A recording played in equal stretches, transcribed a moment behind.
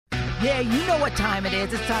Yeah, you know what time it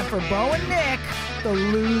is. It's time for Bo and Nick, the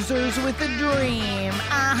losers with a dream.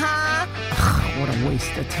 What a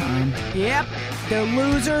waste of time. Yep, they're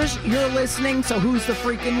losers. You're listening, so who's the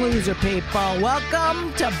freaking loser, people?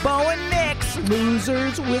 Welcome to Bo and Nick's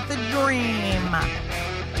Losers with a Dream.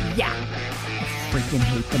 Yeah, I freaking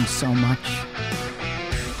hate them so much.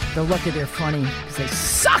 They're lucky they're funny because they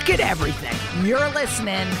suck at everything. You're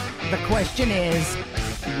listening. The question is,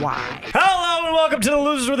 why? Hello and welcome to the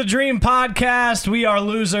Losers with a Dream podcast. We are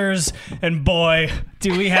losers, and boy,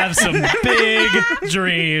 do we have some big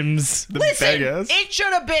dreams. Listen, it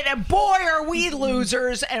should have been, boy, are we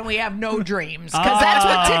losers, and we have no dreams. Because that's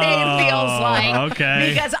what today feels like. Okay.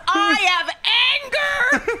 Because I have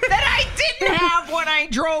anger that I didn't have when I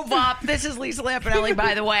drove up. This is Lisa Lampanelli,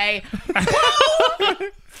 by the way. Bo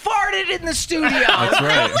farted in the studio. That's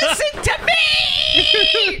right. Now listen to me.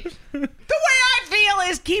 The way I feel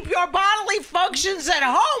is keep your bodily functions at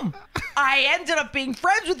home. I ended up being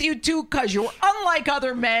friends with you two because you're unlike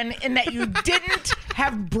other men in that you didn't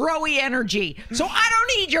have bro-y energy. So I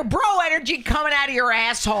don't need your bro energy coming out of your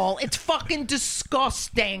asshole. It's fucking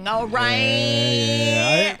disgusting, all right?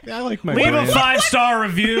 Yeah, I like my Leave a brand. 5-star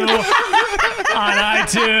review on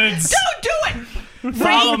iTunes. Don't do it.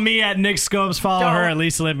 Follow me at Nick Scopes. Follow Don't- her at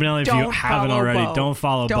Lisa Lampanelli if you don't haven't follow already. Bo. Don't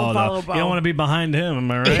follow Don't Bo, follow though. Bo. You don't want to be behind him,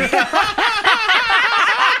 am I right?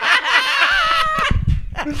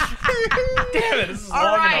 Damn it, this is All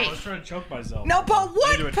long right. enough. I was trying to choke myself. No, but I need to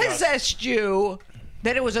what adjust. possessed you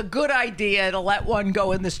that it was a good idea to let one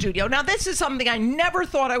go in the studio? Now, this is something I never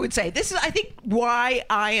thought I would say. This is, I think, why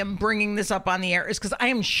I am bringing this up on the air is because I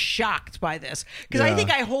am shocked by this. Because I Yeah.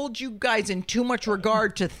 think I hold you guys in too much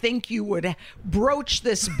regard to think you would broach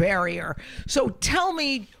this barrier. So tell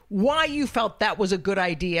me why you felt that was a good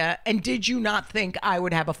idea, and did you not think I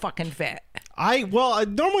would have a fucking fit?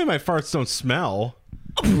 Normally my farts don't smell.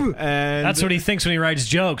 And That's what he thinks when he writes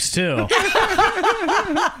jokes, too.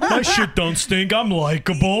 My shit don't stink. I'm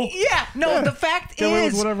likable. Yeah, no, the fact get away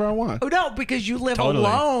with is... whatever I want. Oh, no, because you live Totally.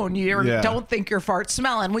 alone. You Yeah. don't think your farts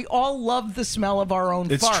smell. And we all love the smell of our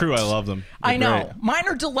own It's farts. true, I love them. I They're know. great. Mine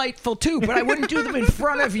are delightful, too, but I wouldn't do them in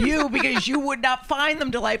front of you because you would not find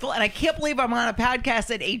them delightful. And I can't believe I'm on a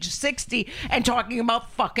podcast at age 60 and talking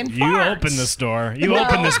about fucking farts. You opened this door. You No.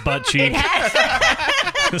 opened this butt cheek. It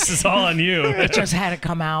had, This is all on you. it just had to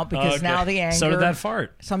come out because Okay. now the anger. So did that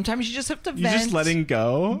fart. Sometimes you just have to You're vent. just letting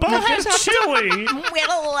go. But it's chili. We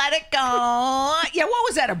gotta let it go. Yeah, what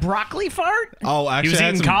was that? A broccoli fart? Oh, actually, He was I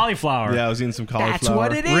had eating some- cauliflower. Yeah, I was eating some cauliflower. That's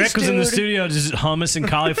what it is. Rick was in the dude. studio just hummus and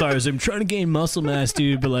cauliflower. I'm trying to gain muscle mass,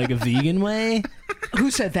 dude, but like a vegan way. Who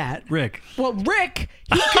said that? Rick. Well, Rick,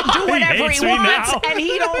 he can do He whatever hates he me wants, now. and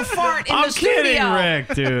he don't fart in I'm the studio. kidding,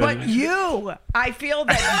 Rick, dude. But you, I feel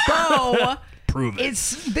that Bo Prove it.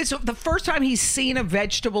 is the first time he's seen a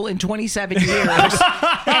vegetable in 27 years,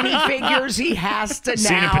 and he figures he has to now.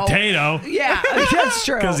 Seen a potato. Yeah, that's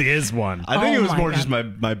true. Because he is one. I think Oh it was my more God. just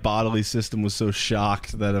my bodily system was so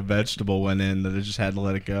shocked that a vegetable went in that it just had to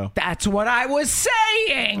let it go. That's what I was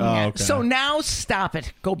saying. Oh, okay. So now stop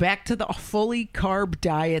it. Go back to the fully carb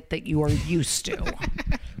diet that you are used to.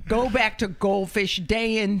 Go back to goldfish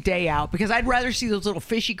day in, day out, because I'd rather see those little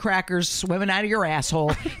fishy crackers swimming out of your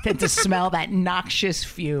asshole than to smell that noxious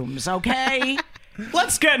fumes, okay?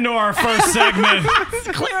 Let's get into our first segment.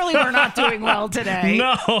 Clearly we're not doing well today.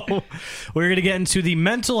 No. We're going to get into the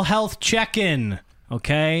mental health check-in.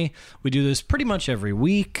 Okay? We do this pretty much every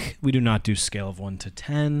week. We do not do scale of 1 to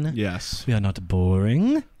 10. Yes. We are not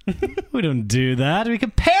boring. We don't do that. We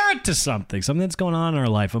compare it to something that's going on in our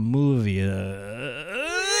life, a movie, a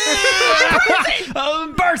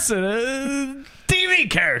person, a TV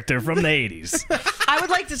character from the 80s. I would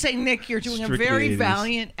like to say, Nick, you're doing Strictly a very 80s.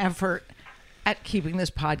 valiant effort at keeping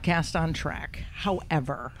this podcast on track.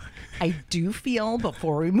 However, I do feel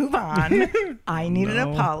before we move on, I need an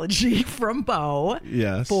apology from Bo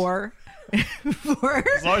Yes. for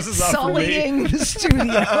long as it's not for me. sullying the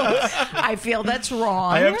studio. I feel that's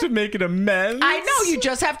wrong. I have to make an amends. I know, you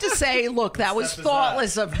just have to say, look, that was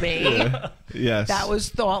thoughtless of me. Yes. That was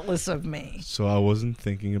thoughtless of me. So I wasn't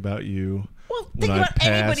thinking about you. Well, when think I about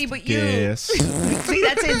anybody passed but you. gas. See,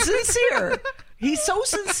 that's insincere. He's so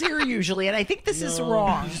sincere usually, and I think this is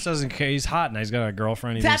wrong. He just doesn't care. He's hot now. He's got a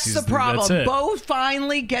girlfriend. He That's thinks the he's problem. That's it. Bo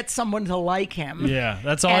finally gets someone to like him. Yeah,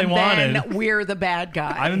 that's all and he wanted. then we're the bad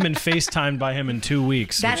guy. I haven't been FaceTimed by him in 2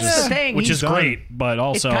 weeks. That's which is, the thing. Which He's is done. great, but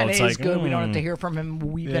also it kind of it's is like good. We don't have to mm. hear from him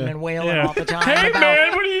weeping Yeah. and wailing Yeah. all the time. Hey about,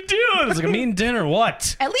 man, what are you doing? It's like I'm eating dinner.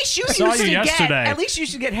 What? At least you saw used you to yesterday. get. At least you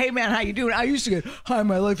used to get. Hey man, how you doing? I used to get. Hi,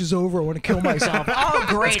 my life is over. I want to kill myself. Oh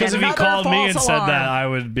great! Because if he another called me and false said alarm. that, I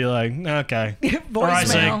would be like, okay. Or I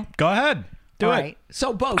say, Voicemail. go ahead. Do All it. right.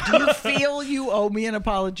 So, Bo, do you feel you owe me an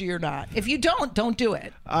apology or not? If you don't do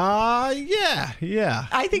it. Yeah.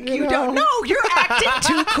 I think you don't. No, you're acting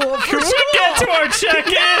too cool for Can we school. get to our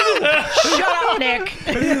check-in? Shut up, Nick.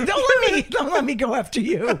 Don't let me go after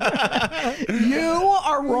you. You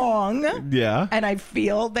are wrong. Yeah. And I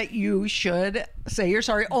feel that you should say you're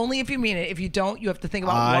sorry only if you mean it. If you don't, you have to think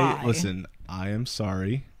about why. Listen, I am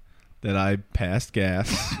sorry that I passed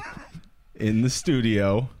gas in the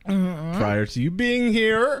studio prior to you being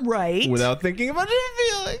here. Right. Without thinking about your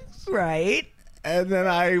feelings. Right. And then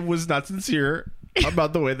I was not sincere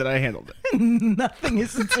about the way that I handled it. Nothing is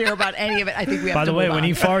sincere about any of it. I think we have By to the way, move when on.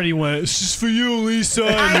 he farted, he went, "This is for you, Lisa."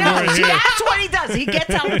 And I you know. weren't See, here. that's what he does. He gets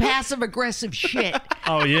out passive aggressive shit.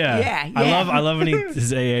 Oh yeah. Yeah, I yeah. love when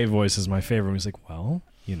his AA voice is my favorite. He's like, well,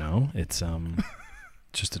 it's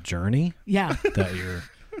just a journey Yeah. that you're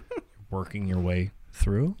working your way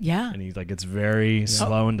through. Yeah. And he's like, it's very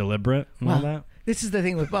slow and deliberate and all that. This is the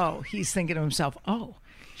thing with Bo. He's thinking to himself, oh,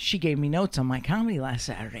 she gave me notes on my comedy last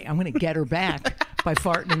Saturday. I'm going to get her back by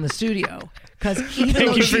farting in the studio. Because even Thank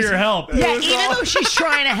though you for she's- your help. Yeah, even though she's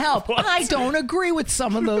trying to help, I don't agree with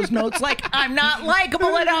some of those notes. Like, I'm not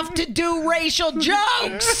likable enough to do racial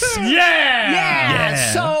jokes.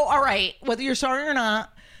 Yeah. So, all right, whether you're sorry or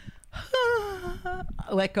not,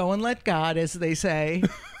 let go and let God, as they say.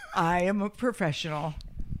 I am a professional.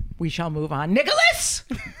 We shall move on. Nicholas!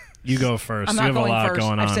 You go first. I'm You not have going a lot first.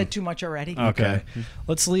 going on. I've said too much already. Okay.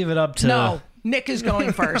 Let's leave it up to No, Nick is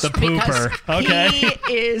going first. The pooper. Because Okay.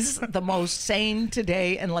 he is the most sane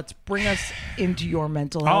today, and let's bring us into your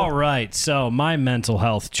mental health. All right, so my mental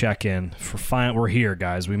health check-in for we're here,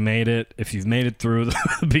 guys. We made it. If you've made it through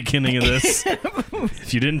the beginning of this,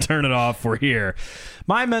 if you didn't turn it off, we're here.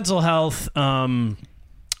 My mental health.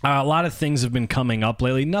 A lot of things have been coming up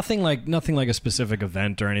lately. Nothing like a specific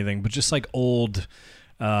event or anything, but just like old.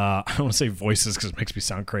 I don't want to say voices because it makes me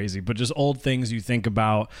sound crazy, but just old things you think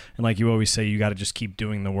about, and like you always say, you got to just keep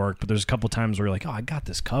doing the work. But there's a couple times where you're like, oh, I got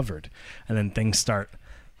this covered, and then things start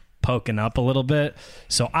poking up a little bit.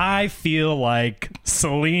 So I feel like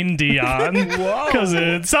Celine Dion because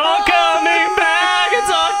it's all coming back.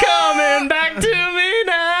 It's all coming back to me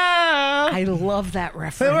now. I love that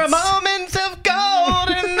reference. There were moments of gold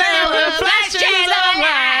and there were flashes of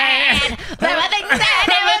light. There were things I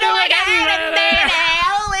never knew again, and they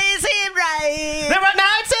always seemed right. There were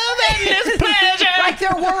nights of endless pleasure. Like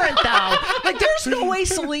there weren't, though. Like there's no way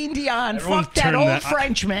Celine Dion Everyone fucked that turned old that-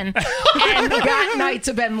 Frenchman and got nights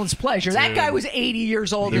of endless pleasure. That guy was 80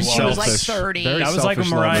 years old and He's she was like selfish. 30. Very That was like when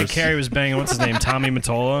selfish Mariah lovers. Carey was banging, what's his name, Tommy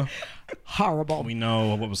Mottola. Horrible. We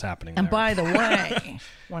know what was happening And there. by the way,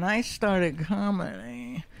 when I started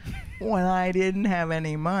comedy, when I didn't have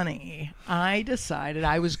any money, I decided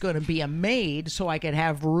I was going to be a maid so I could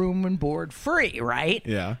have room and board free, right?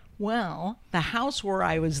 Yeah. Well, the house where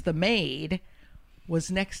I was the maid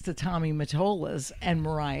was next to Tommy Mottola's and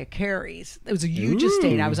Mariah Carey's. It was a huge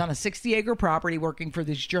estate. I was on a 60-acre property working for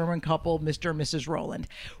this German couple, Mr. and Mrs. Rowland.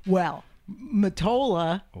 Well,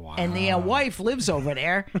 Mottola and the wife lives over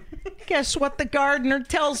there. Guess what the gardener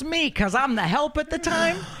tells me? Because I'm the help at the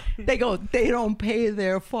time. They go, they don't pay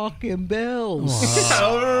their fucking bills.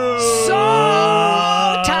 So,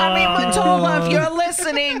 Tommy Mottola, if you're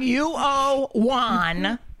listening, you owe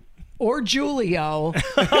Juan or Julio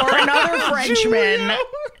or another Frenchman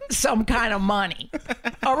some kind of money.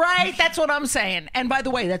 All right? That's what I'm saying. And by the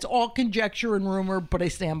way, that's all conjecture and rumor, but I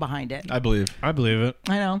stand behind it. I believe. I believe it.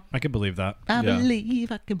 I know. I could believe that. I Yeah.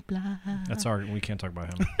 believe I can fly. That's our. We can't talk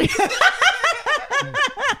about him.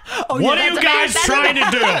 Oh, What yeah, are you that's guys trying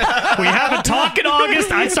to do? We have a talk in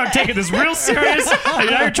August. I start taking this real serious. And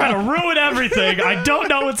now you're trying to ruin everything. I don't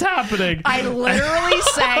know what's happening. I literally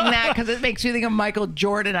sang that because it makes me think of Michael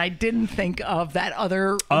Jordan. I didn't think of that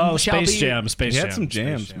other. Oh, Shelby. Space Jam. Space He Jam. had some Space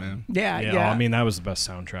jams, Jam. man. Yeah, Yeah, yeah. I mean, that was the best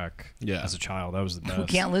soundtrack. Yeah. As a child, that was the best. Who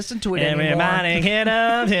can't listen to it anymore? Everybody get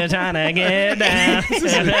up, you're trying to get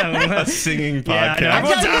down. A singing Yeah, podcast. no,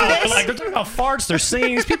 everyone's I'm telling you out. this. Like, they're talking about farts. They're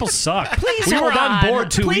singing. These people suck. Please we hang were on on.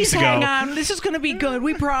 board 2 Please weeks ago. hang on. This is going to be good.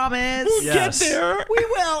 We promise. Yes. We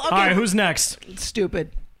will. Okay. All right, who's next?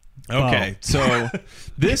 Stupid. Okay, so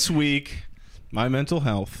this week, my mental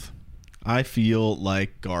health, I feel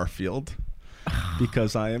like Garfield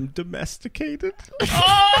because I am domesticated.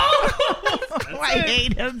 I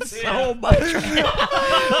hate him so much.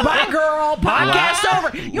 Bye, girl. Podcast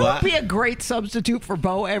over. You would be a great substitute for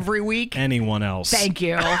Bo every week. Anyone else? Thank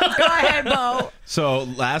you. Go ahead, Bo. So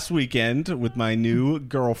last weekend with my new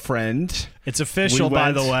girlfriend, It's official,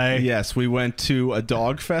 by the way. Yes, we went to a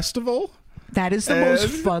dog festival. That is the most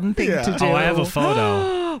fun thing yeah. to do. Oh, I have a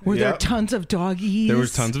photo. Were there Yep. tons of doggies? There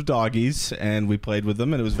was tons of doggies, and we played with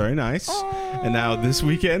them, and it was very nice. And now this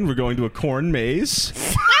weekend, we're going to a corn maze.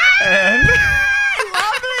 And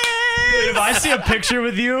If I see a picture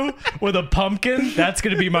with you with a pumpkin, that's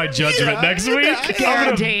going to be my judgment next week. I'm going to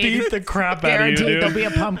Guaranteed. beat the crap out of you, Guaranteed dude. there'll be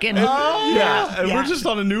a pumpkin. and we're just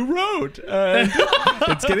on a new road. And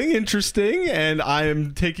it's getting interesting, and I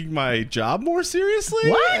am taking my job more seriously.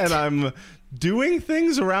 What? And I'm doing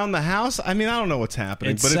things around the house. I mean, I don't know what's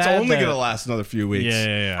happening, It's but it's sad only that- going to last another few weeks.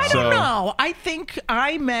 Yeah. I don't know. I think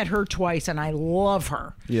I met her twice and I love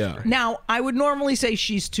her. Yeah. Now, I would normally say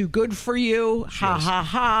she's too good for you, ha ha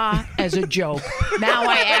ha, as a joke. Now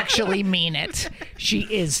I actually mean it. She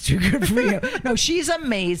is too good for you. No, she's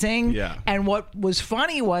amazing. Yeah. And what was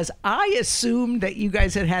funny was I assumed that you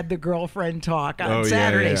guys had the girlfriend talk on Oh, yeah,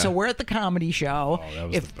 Saturday. yeah. So we're at the comedy show. that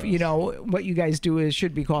was If the best. you know what you guys do is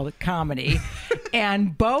should be called a comedy.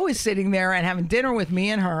 And Bo is sitting there and having dinner with me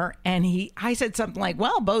and her, and I said something like,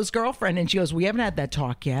 "Well, Bo's girlfriend," and she goes, "We haven't had that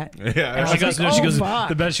talk yet." Yeah. And I She was goes, like, she "Oh, goes, fuck."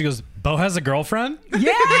 the best. She goes, Bo has a girlfriend?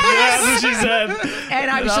 Yes! That's what she said. And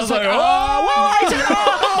I was I just was like, like, "Oh, well," I said,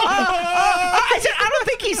 I said, "I don't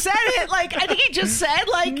think he said it. Like, I think he just said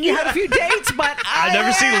like you had a few dates, but I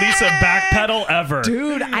never seen Lisa backpedal ever.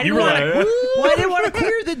 Dude, I You didn't were want like, to. Well, I didn't want to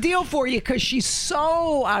clear the deal for you because she's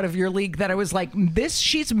so out of your league that I was like, this.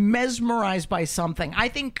 She's mesmerized by something. I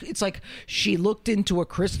think it's like she looked into a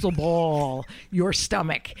crystal ball, your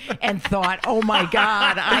stomach, and thought, "Oh my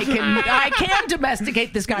God, I can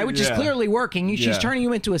domesticate this guy," which is Yeah. clearly working. She's Yeah. turning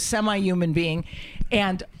you into a semi-human being,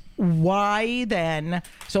 and. Why then?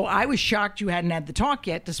 So I was shocked you hadn't had the talk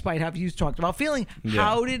yet, despite how you talked about feeling. Yeah.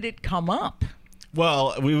 How did it come up?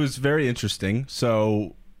 Well, it was very interesting.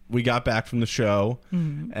 So we got back from the show,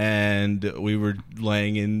 and we were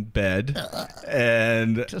laying in bed,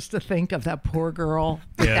 and Just to think of that poor girl,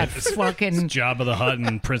 Yeah. that fucking. Jabba the Hutt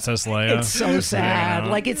and Princess Leia. It's so sad.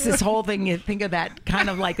 Yeah. Like it's this whole thing. You think of that kind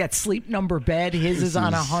of like that sleep number bed. His is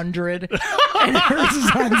on 100, and hers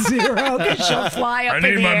is on 0 because she'll fly up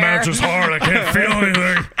in the air. hard. I can't feel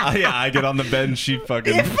anything. I get on the bed, and she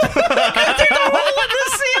fucking. There's a hole in the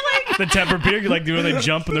ceiling. The Tempur-Pedic, like when they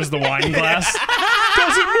jump and there's the wine glass.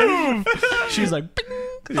 Doesn't move. She's like,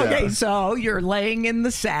 Yeah. Okay, so you're laying in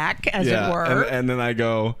the sack, as it were. And then I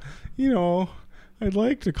go, I'd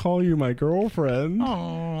like to call you my girlfriend.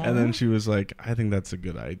 And then she was like, I think that's a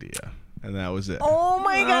good idea. And that was it. Oh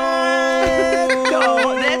my God!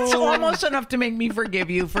 No, that's almost enough to make me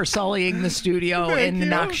forgive you for sullying the studio in the you.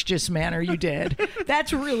 noxious manner you did.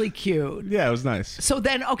 That's really cute. Yeah, it was nice. So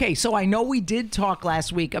then, okay, so I know we did talk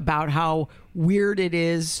last week about how weird it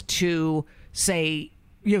is to say,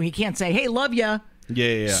 he can't say, "Hey, love ya."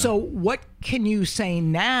 Yeah. So what can you say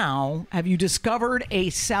now? Have you discovered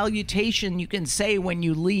a salutation you can say when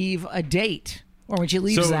you leave a date or when she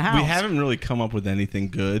leaves the house? we haven't really come up with anything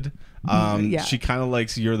good. Yeah. She kind of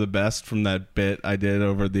likes "You're the best" from that bit I did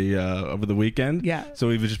over the weekend. Yeah. So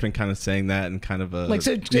we've just been kind of saying that and kind of Like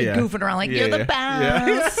so goofing around like Yeah, you're the yeah.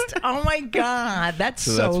 best. Oh my God, that's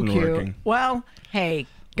So so, that's been cute. working. Well, hey,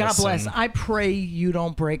 God Listen. bless. I pray you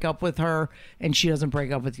don't break up with her and she doesn't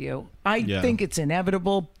break up with you. I Yeah. think it's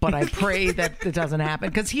inevitable, but I pray that it doesn't happen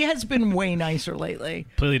because he has been way nicer lately.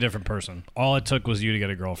 completely different person. All it took was you to get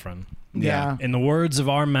a girlfriend. Yeah. In the words of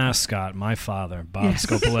our mascot, my father, Bob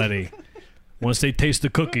Scopoletti, once they taste the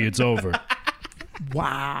cookie, it's over.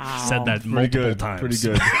 Wow. Said that Pretty multiple good. times. Pretty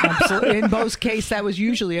good. Absolutely. In Bo's case, that was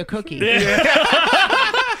usually a cookie.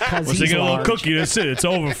 Because Once they he's get a little large. cookie, that's it. It's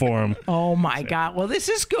over for him. Oh my God. Well, this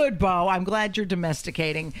is good, Bo. I'm glad you're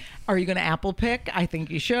domesticating. Are you going to apple pick? I think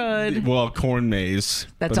you should. Well, corn maze.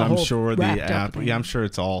 That's but a I'm whole sure the wrapped up app. thing. Yeah, I'm sure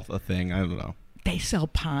it's all a thing. I don't know. They sell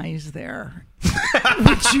pies there.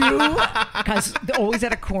 Would you? Because always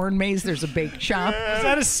at a corn maze, there's a bake shop. Is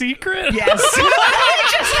that a secret? Yes.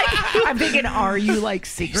 Just like, I'm thinking, are you like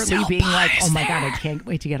secretly being like, oh my God, I can't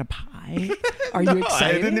wait to get a pie? Are you I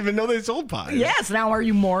excited? didn't even know they sold pies. Yes. Now, are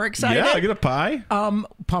you more excited? Yeah, I get a pie.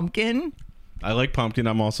 Pumpkin, I like pumpkin.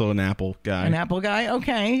 I'm also an apple guy. an apple guy.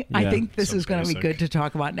 Okay. I Yeah, think this so is going to be basic. good to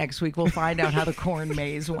talk about next week. We'll find out how the corn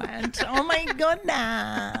maze went. Oh my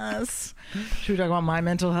goodness. Should we talk about my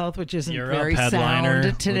mental health, which isn't You're very up, headliner.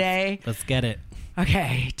 sound today? Let's get it.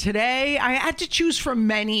 Okay, today I had to choose from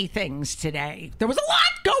many things today. There was a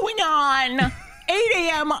lot going on. 8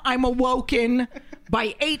 a.m. I'm awoken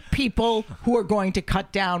by 8 people who are going to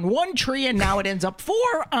cut down 1 tree, and now it ends up 4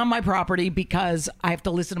 on my property because I have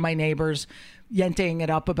to listen to my neighbors yenting it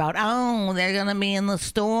up about, oh, they're going to be in the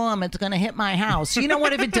storm. It's going to hit my house. You know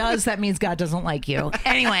what? If it does, that means God doesn't like you.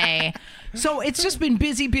 Anyway, so it's just been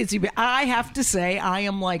busy. But I have to say, I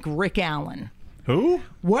am like Rick Allen. Who?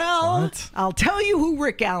 Well, What? I'll tell you who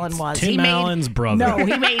Rick Allen was. Tim Allen's brother. No,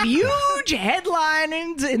 he made huge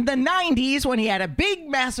headlines in the 90s when he had a big,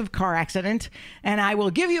 massive car accident. And I will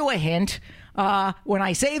give you a hint when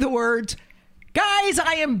I say the words, guys,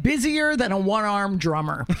 I am busier than a one-armed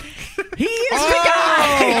drummer. He is the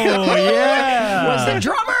guy. Oh, yeah.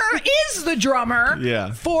 Is the drummer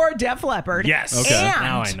Yeah. for Def Leppard. Yes. Okay. And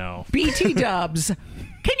Now I know. BT Dubs.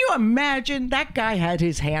 Can you imagine? That guy had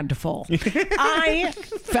his hand full. I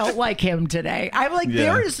felt like him today. I'm like,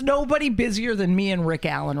 Yeah. there is nobody busier than me and Rick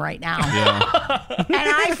Allen right now. Yeah. And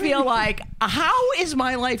I feel like, how is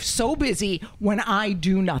my life so busy when I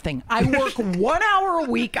do nothing? I work 1 hour a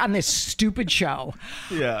week on this stupid show.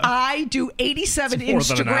 Yeah. I do 87 It's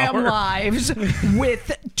more than an Instagram hour. lives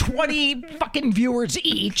with 20 fucking viewers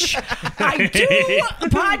each. I do a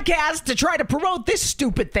podcast to try to promote this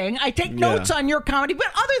stupid thing. I take notes on your comedy. But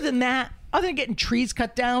other than that, other than getting trees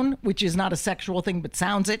cut down, which is not a sexual thing but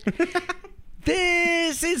sounds it,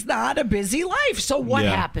 this is not a busy life. So what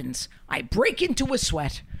Yeah. happens? I break into a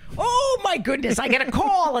sweat. Oh my goodness, I get a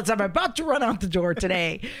call as I'm about to run out the door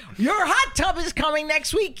today. Your hot tub is coming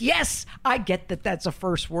next week. Yes, I get that that's a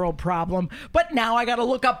first world problem, but now I got to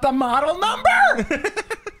look up the model number.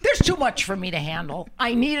 There's too much for me to handle.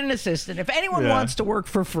 I need an assistant. If anyone Yeah. wants to work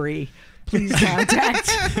for free, please contact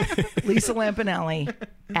Lisa Lampanelli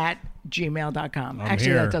at gmail.com. Actually,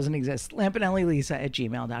 here. that doesn't exist. Lampanellilisa at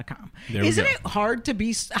gmail.com. There we Isn't go. it hard to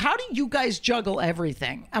be? How do you guys juggle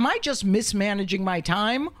everything? Am I just mismanaging my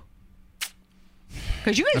time?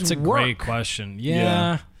 Because you guys That's a work. great question. Yeah.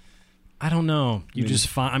 Yeah. I don't know. You just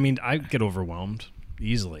find, I mean, I get overwhelmed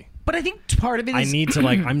easily. But I think part of it I is need to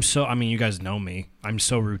I mean, you guys know me. I'm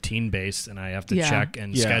so routine based and I have to Yeah. check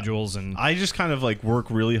and Yeah. schedules and I just kind of like work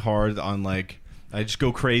really hard on like I just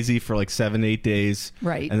go crazy for like 7-8 days,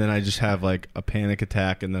 Right. And then I just have like a panic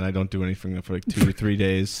attack, and then I don't do anything for like 2 or 3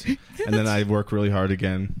 days, and then I work really hard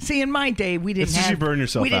again. See, in my day, we didn't It's just have you burn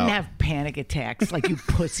yourself we didn't out. have panic attacks like you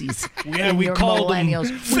pussies. Yeah, and we your called 'em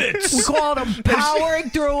millennials. fits. We called them powering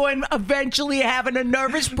through and eventually having a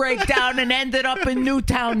nervous breakdown and ended up in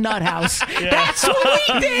Newtown Nut House. That's what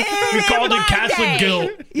we did. We called in it my Catholic day.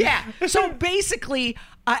 guilt. Yeah. So basically,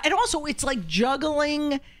 and also it's like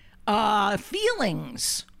juggling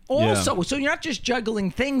feelings. Also, so you're not just juggling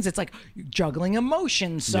things, it's like you're juggling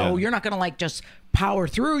emotions. So Yeah. you're not going to like just power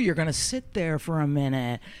through. You're going to sit there for a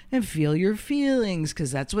minute and feel your feelings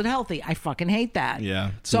because that's what healthy. I fucking hate that.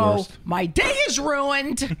 Yeah, it's the So worst. my day is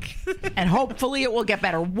ruined and hopefully it will get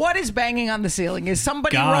better. What is banging on the ceiling? Is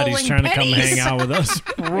somebody God, rolling he's trying pennies? to come hang out with us.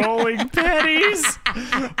 Rolling pennies.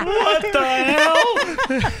 What the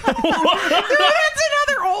hell? That's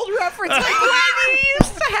another old reference. Like when you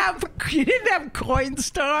used to have, you didn't have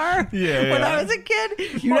Coinstar. Yeah, When yeah. I was a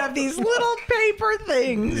kid, you'd have these little paper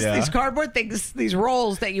things, Yeah. these cardboard things, these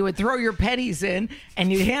rolls that you would throw your pennies in,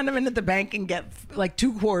 and you'd hand them into the bank and get like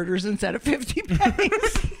 2 quarters instead of 50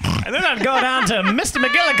 pennies. And then I'd go down to Mr.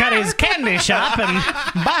 McGillicuddy's candy shop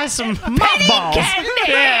and buy some mothballs. candy.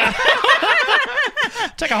 Yeah.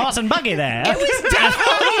 Take a horse and buggy there. It was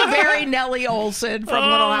definitely very Nellie Olson from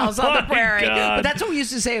Little House on the my Prairie. God. But that's what we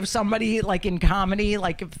used to say of somebody like in comedy,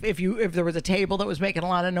 like if there was a table that was making a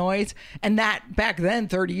lot of noise, and that back then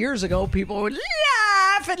 30 years ago, people would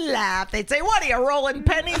laugh and laugh. They'd say, "What are you rolling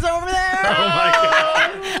pennies over there?" Oh my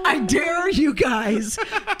god! I dare you guys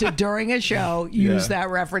to during a show use Yeah. that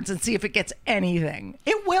reference and see if it gets anything.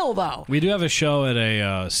 It will though. We do have a show at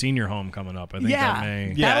a senior home coming up. I think Yeah. that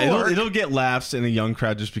may. Yeah, That'll work. it'll get laughs in a young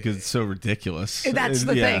crowd just because it's so ridiculous. That's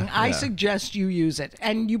the Yeah, thing. I yeah. suggest you use it.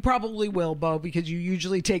 And you probably will, Bo, because you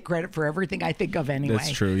usually take credit for everything I think of anyway.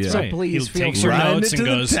 That's true, yeah. So Right. please He feel takes free. your Riding notes it and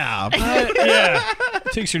to the goes, top. Yeah.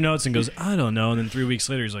 Takes your notes and goes, I don't know. And then 3 weeks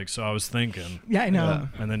later, he's like, so I was thinking. Yeah, I know.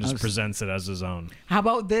 And then just presents it as his own. How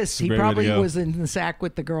about this? He great way to probably go. was in the sack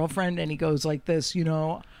with the girlfriend and he goes like this,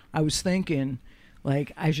 I was thinking,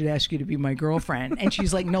 like, I should ask you to be my girlfriend. And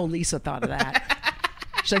she's like, no, Lisa thought of that.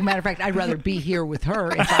 She's like, matter of fact, I'd rather be here with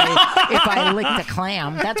her if I licked a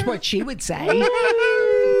clam. That's what she would say.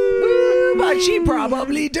 But she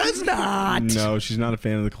probably does not. No, she's not a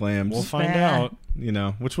fan of the clams. We'll find bad.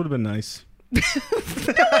 out. Which would have been nice.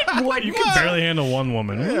 What You can barely handle one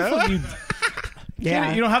woman. What the fuck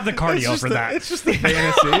Yeah. You don't have the cardio for that. It's just a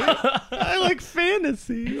fantasy. I like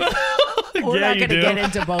fantasy. We're Yeah, not you going to do. get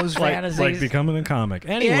into Bo's fantasies. like becoming a comic.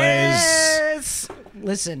 Anyways. Yes.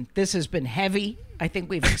 Listen, this has been heavy. I think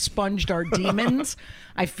we've expunged our demons.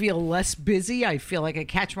 I feel less busy. I feel like I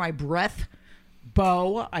catch my breath.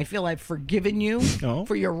 Bo, I feel I've forgiven you Oh.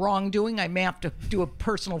 for your wrongdoing. I may have to do a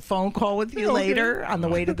personal phone call with you later on the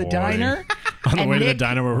way to the boy. diner. On the And way to the Nick-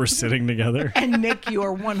 diner where we're sitting together. And Nick, you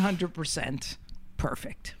are 100%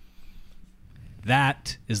 Perfect.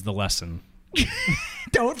 That is the lesson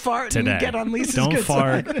Don't fart today. and get on Lisa's Don't good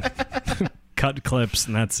fart. side. Cut clips,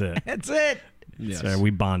 and that's it. That's it. Yes. So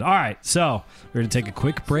we bond. All right, so we're going to take a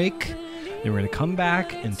quick break. Then we're going to come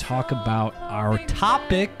back and talk about our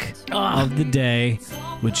topic of the day,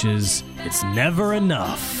 which is it's never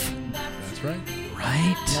enough. That's right.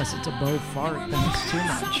 Right? Unless it's a Bo fart, then it's too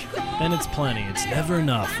much. Then it's plenty. It's never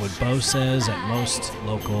enough, what Bo says at most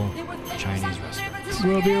local Chinese restaurants.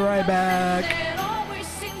 We'll be right back.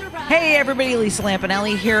 Hey everybody, Lisa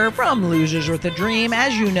Lampanelli here from Losers with a Dream.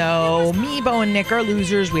 As you know, me, Bo, and Nick are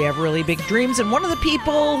losers. We have really big dreams, and one of the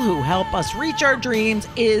people who help us reach our dreams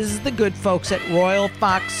is the good folks at Royal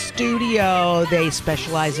Fox Studio. They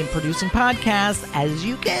specialize in producing podcasts, as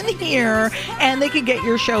you can hear, and they can get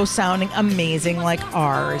your show sounding amazing like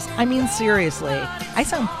ours. I mean, seriously, I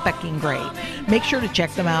sound fucking great. Make sure to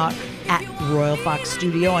check them out at Royal Fox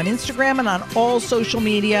Studio on Instagram and on all social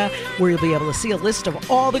media, where you'll be able to see a list of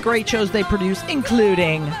all the great shows they produce,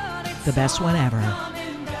 including the best one ever,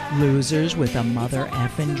 Losers with a Mother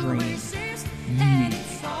Effin' Dream.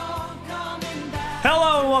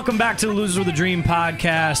 Hello, and welcome back to the Losers with a Dream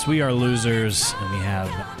podcast. We are losers, and we have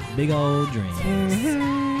big old dreams.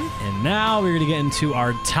 And now we're going to get into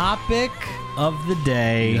our topic of the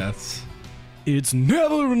day. Yes. It's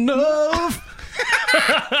never enough.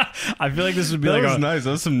 I feel like this would be That like was a nice.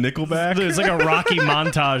 That was some Nickelback. It's like a Rocky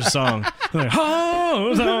montage song. Like,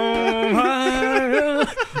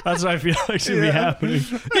 that's what I feel like should be happening.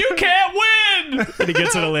 You can't win! And he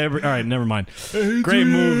gets in a Lamborghini. All right, never mind. Great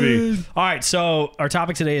movie. All right, so our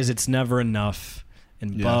topic today is it's never enough.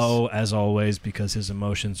 And Yes. Bo, as always, because his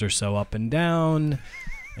emotions are so up and down,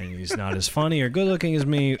 and he's not as funny or good looking as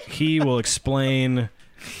me, he will explain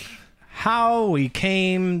how we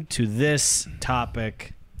came to this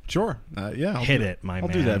topic. Sure. Yeah. I'll Hit do- it, my I'll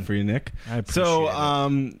man. do that for you, Nick. I appreciate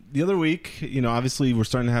So, the other week, obviously we're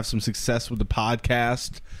starting to have some success with the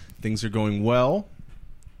podcast. Things are going well.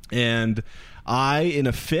 And I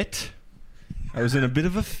was in a bit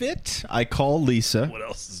of a fit. I call Lisa. What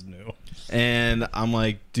else is new? And I'm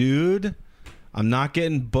like, dude, I'm not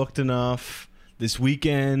getting booked enough this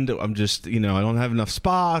weekend. I'm just, I don't have enough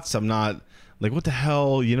spots. I'm not, like, what the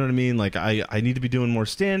hell? You know what I mean? Like, I need to be doing more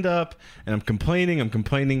stand-up. And I'm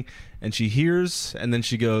complaining. And she hears, and then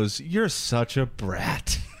she goes, you're such a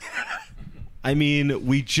brat. I mean,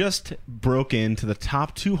 we just broke into the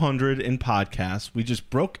top 200 in podcasts. We just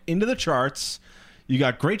broke into the charts. You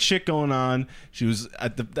got great shit going on. She was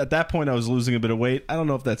at that point. I was losing a bit of weight. I don't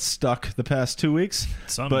know if that's stuck the past 2 weeks.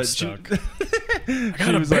 Something's stuck. I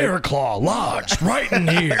Got a bear claw lodged right in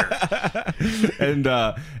here.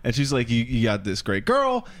 and she's like, you got this great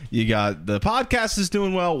girl. You got the podcast is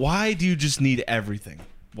doing well. Why do you just need everything?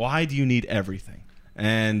 Why do you need everything?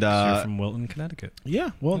 And You're from Wilton, Connecticut.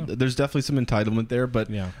 yeah, well, there's definitely some entitlement there, but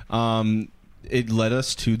Yeah. it led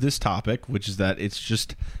us to this topic, which is that it's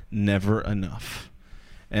just never enough.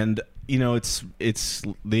 And it's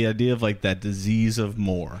the idea of like that disease of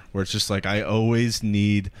more, where it's just like I always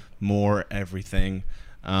need more everything,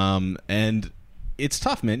 and it's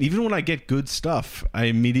tough, man. Even when I get good stuff, I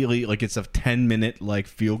immediately like it's a 10-minute like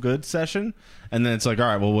feel good session, and then it's like, all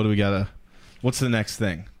right, well, what's the next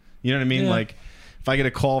thing? You know what I mean? Yeah. Like, if I get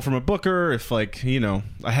a call from a booker, if like,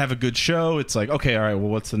 I have a good show, it's like, okay, all right, well,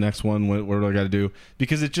 what's the next one? What do I got to do?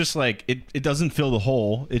 Because it just like, it doesn't fill the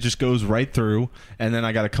hole. It just goes right through. And then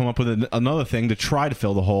I got to come up with another thing to try to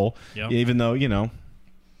fill the hole, Yep. even though,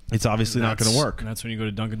 it's obviously not going to work. And that's when you go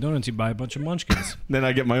to Dunkin' Donuts, you buy a bunch of munchkins. Then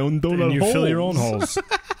I get my own donut and you fill your own holes. holes.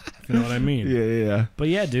 If you know what I mean. Yeah. But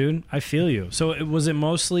yeah, dude, I feel you. So was it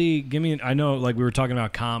mostly, I know like we were talking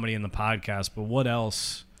about comedy in the podcast, but what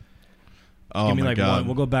else? Oh, Give me my like God. one.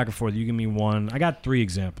 We'll go back and forth. You give me one. I got 3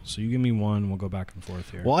 examples. So you give me one. We'll go back and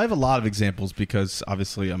forth here. Well, I have a lot of examples because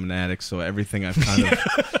obviously I'm an addict, so everything I've kind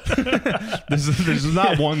of there's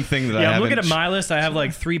not one thing that I yeah, I'm haven't. looking at my list. I have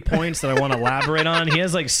like 3 points that I want to elaborate on. He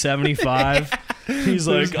has like 75. He's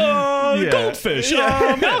like, goldfish,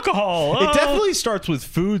 alcohol. It definitely starts with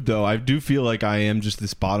food, though. I do feel like I am just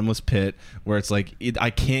this bottomless pit where it's like I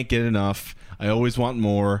can't get enough. I always want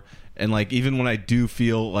more, and like even when I do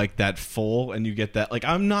feel like that full, and you get that, like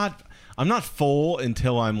I'm not full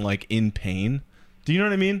until I'm like in pain. Do you know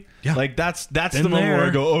what I mean? Yeah. Like that's Been the moment where I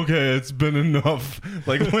there. go, okay, it's been enough.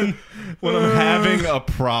 Like when I'm having a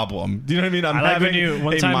problem. Do you know what I mean? I'm I like when having you-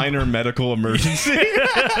 one a time- minor medical emergency.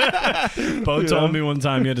 Bo told me one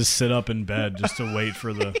time you had to sit up in bed just to wait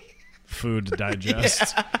for the food to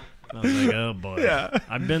digest. I was like, oh boy. Yeah.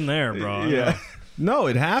 I've been there, bro. Yeah. No,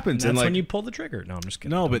 it happens. That's and like when you pull the trigger. No, I'm just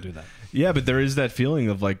kidding. No, Don't but do that. yeah, but there is that feeling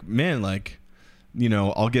of like, man, like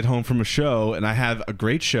I'll get home from a show and I have a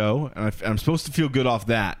great show and I'm supposed to feel good off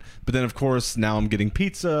that. But then of course now I'm getting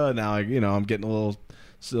pizza. Now I'm getting a little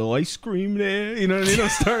ice cream there. You know what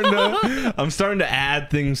I mean? I'm starting to add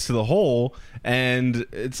things to the whole, and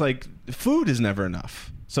it's like food is never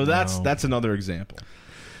enough. So that's another example.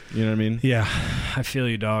 You know what I mean? Yeah, I feel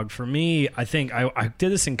you, dog. For me, I think I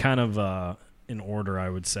did this in kind of in order, I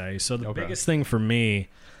would say. So the biggest thing for me,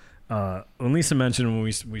 when Lisa mentioned when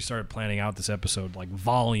we started planning out this episode, like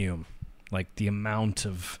volume, like the amount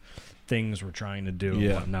of things we're trying to do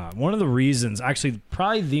and whatnot. One of the reasons, actually,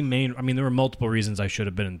 probably the main, I mean, there were multiple reasons I should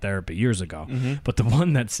have been in therapy years ago, but the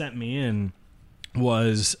one that sent me in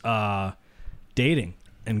was dating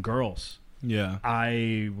and girls. Yeah.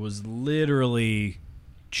 I was literally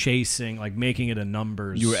chasing, like making it a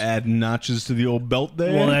numbers. You were adding notches to the old belt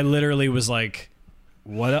there? Well, I literally was like,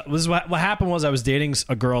 what happened was I was dating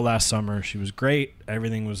a girl last summer. She was great.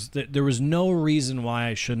 Everything was, there was no reason why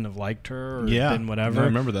I shouldn't have liked her or been whatever. I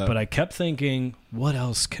remember that. But I kept thinking, what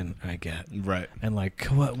else can I get? Right. And like,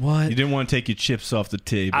 what? You didn't want to take your chips off the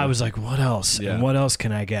table. I was like, what else? Yeah. And what else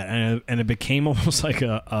can I get? And it became almost like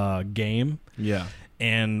a game. Yeah.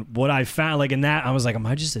 And what I found, like in that, I was like, am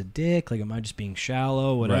I just a dick? Like, am I just being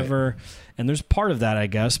shallow? Whatever. Right. And there's part of that, I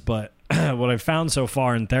guess. But what I found so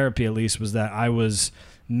far in therapy, at least, was that I was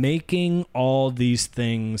making all these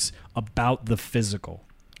things about the physical.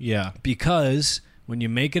 Yeah. Because when you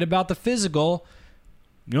make it about the physical,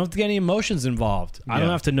 you don't have to get any emotions involved. I don't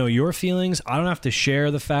have to know your feelings. I don't have to share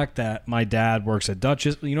the fact that my dad works at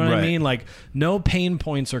Dutchess. You know what I mean? Like, no pain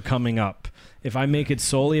points are coming up. If I make it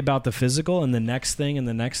solely about the physical and the next thing and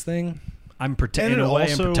the next thing, I'm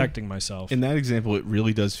protecting myself. In that example, it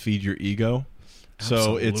really does feed your ego.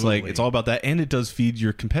 Absolutely. So it's like, it's all about that. And it does feed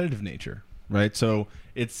your competitive nature, right? So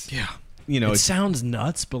it's, it sounds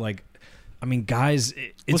nuts, but like, I mean, guys,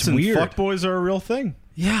 it's weird. Fuckboys are a real thing.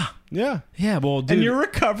 Yeah. Yeah. Yeah, well, dude. And you're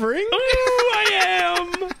recovering? Ooh, I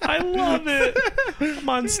am. I love it. I'm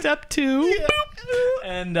on step 2. Yeah.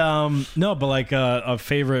 And no, but like a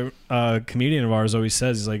favorite comedian of ours always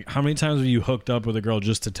says, he's like, how many times have you hooked up with a girl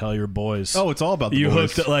just to tell your boys? Oh, it's all about the you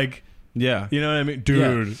boys. Hooked like, yeah, you know what I mean,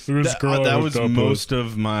 dude. Yeah. That was most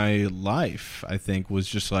of my life. I think was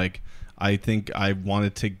just like, I think I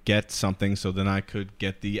wanted to get something so then I could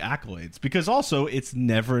get the accolades, because also it's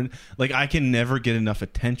never like I can never get enough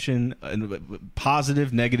attention,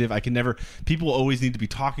 positive, negative. I can never, people always need to be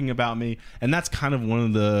talking about me. And that's kind of one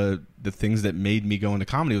of the things that made me go into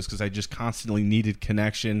comedy, was because I just constantly needed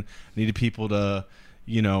connection, needed people to,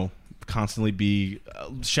 constantly be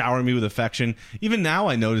showering me with affection. Even now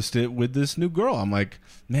I noticed it with this new girl. I'm like,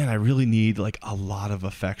 man, I really need like a lot of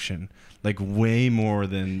affection. Like way more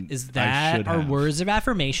than Is that our words of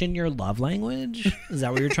affirmation your love language? Is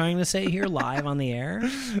that what you're trying to say here live on the air?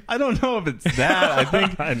 I don't know if it's that. I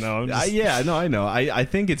think I know. I know. I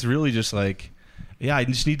think it's really just like, I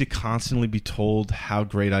just need to constantly be told how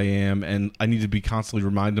great I am, and I need to be constantly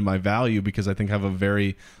reminded of my value, because I think I have a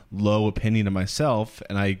very low opinion of myself,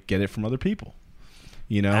 and I get it from other people.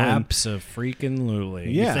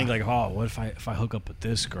 Abso-freaking-lutely. Yeah. You think like, oh, what if I hook up with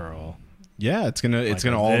this girl? Yeah, it's gonna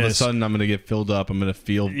all of a sudden I'm gonna get filled up. I'm gonna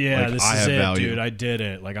feel like this I is have it, value. dude. I did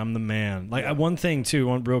it. Like, I'm the man. Like, one thing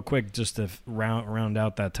too, real quick, just to round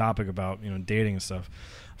out that topic about dating and stuff.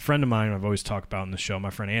 A friend of mine I've always talked about in the show, my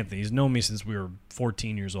friend Anthony, he's known me since we were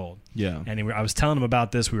 14 years old. Yeah. And I was telling him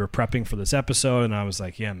about this. We were prepping for this episode, and I was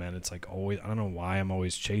like, yeah, man, it's like always, I don't know why I'm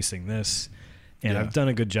always chasing this. And I've done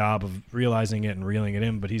a good job of realizing it and reeling it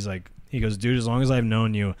in. But he goes, dude, as long as I've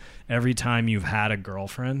known you, every time you've had a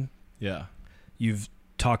girlfriend, you've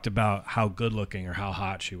talked about how good looking or how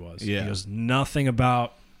hot she was. Yeah. He goes, nothing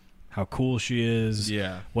about how cool she is,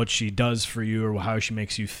 what she does for you, or how she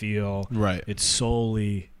makes you feel. Right. It's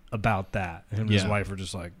solely about that. And his wife were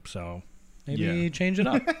just like, so maybe change it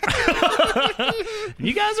up.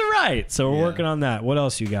 You guys are right. So we're working on that. What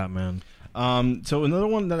else you got, man? So another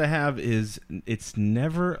one that I have is, it's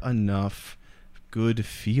never enough good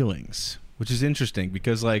feelings, which is interesting,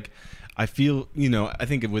 because like, I feel, I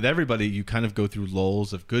think with everybody, you kind of go through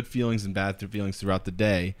lulls of good feelings and bad feelings throughout the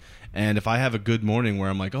day. And if I have a good morning where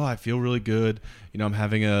I'm like, oh, I feel really good, I'm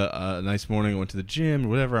having a nice morning, I went to the gym or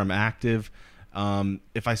whatever, I'm active.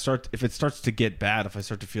 If it starts to get bad, if I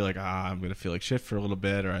start to feel like, I'm going to feel like shit for a little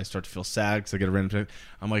bit, or I start to feel sad because I get a random,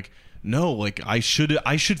 I'm like, no, like I should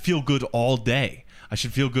feel good all day. I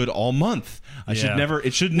should feel good all month. It should never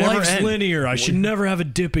Life's end. Linear. I should never have a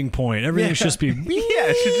dipping point. Everything should just be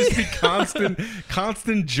it should just be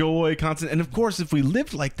constant joy, constant. And of course, if we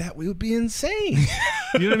lived like that, we would be insane.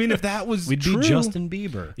 You know what I mean? If that was we'd true. be Justin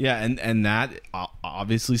Bieber. Yeah, and that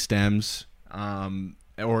obviously stems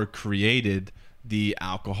or created the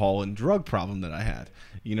alcohol and drug problem that I had.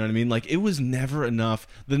 You know what I mean? Like, it was never enough.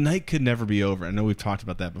 The night could never be over. I know we've talked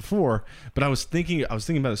about that before, but I was thinking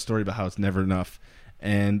about a story about how it's never enough.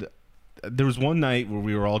 And there was one night where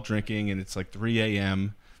we were all drinking, and it's like 3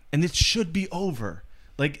 a.m., and it should be over.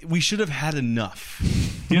 Like, we should have had enough.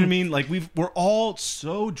 You know what I mean? Like, we're all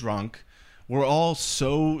so drunk. We're all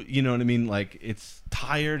so, you know what I mean? Like, it's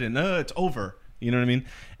tired and it's over. You know what I mean?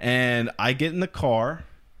 And I get in the car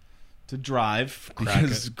to drive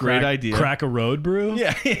because great idea. Crack a road brew?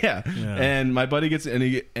 Yeah. And my buddy gets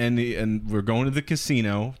and we're going to the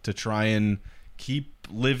casino to try and keep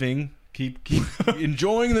living, keep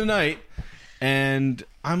enjoying the night. And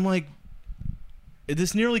I'm like,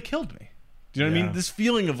 this nearly killed me. Do you know what I mean? This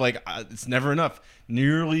feeling of like, it's never enough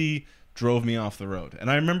nearly drove me off the road.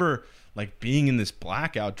 And I remember like being in this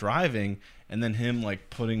blackout driving, and then him like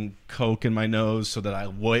putting Coke in my nose so that I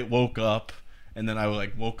woke up. And then I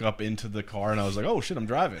like woke up into the car, and I was like, "Oh shit, I'm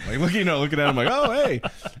driving!" Like, looking at him, like, "Oh hey,"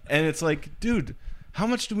 and it's like, dude, how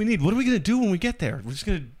much do we need? What are we gonna do when we get there? We're just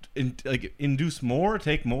gonna induce more,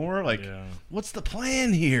 take more. Like, what's the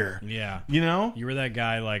plan here? Yeah, you know, you were that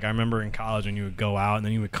guy. Like, I remember in college when you would go out, and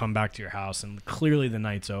then you would come back to your house, and clearly the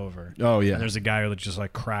night's over. Oh yeah, and there's a guy who just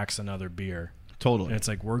like cracks another beer. Totally, and it's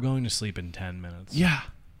like, we're going to sleep in 10 minutes. Yeah.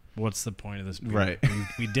 What's the point of this beer? Right.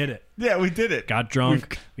 We did it. Yeah, we did it. Got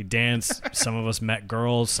drunk. We danced. Some of us met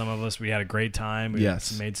girls. Some of us, we had a great time. We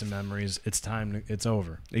made some memories. It's time. It's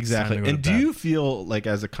over. Exactly. And do you feel like,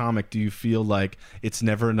 as a comic, do you feel like it's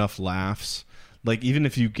never enough laughs? Like, even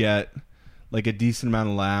if you get like a decent amount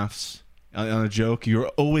of laughs on a joke, you're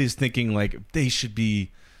always thinking like, I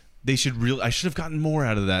should have gotten more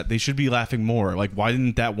out of that. They should be laughing more. Like, why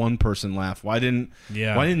didn't that one person laugh? Why didn't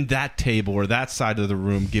that table or that side of the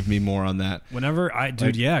room give me more on that?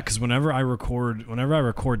 Because whenever I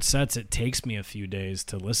record sets, it takes me a few days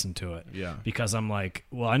to listen to it. Yeah. Because I'm like,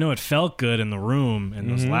 well, I know it felt good in the room, and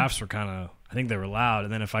those laughs were kind of, I think they were loud.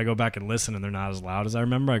 And then if I go back and listen and they're not as loud as I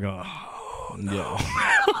remember, I go, oh no.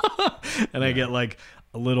 Yeah. And I get like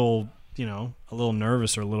a little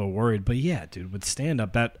nervous or a little worried. But yeah, dude, with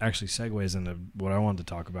stand-up, that actually segues into what I wanted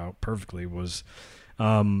to talk about perfectly was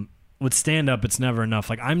with stand-up, it's never enough.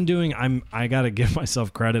 Like, I got to give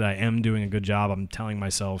myself credit. I am doing a good job. I'm telling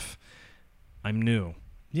myself I'm new.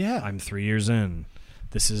 Yeah. I'm 3 years in.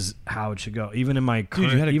 This is how it should go. Even in my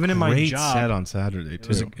Dude, you had a even in my great job, set on Saturday,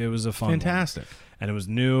 too. It was a fun Fantastic. one. And it was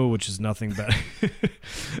new, which is nothing better.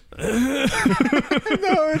 No,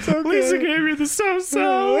 it's okay. Lisa gave me the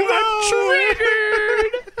so-so. I'm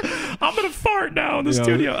triggered. I'm going to fart now in the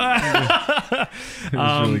studio. It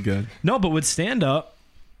was really good. No, but with stand-up,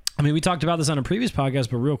 I mean, we talked about this on a previous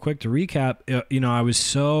podcast, but real quick to recap, I was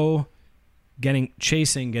so getting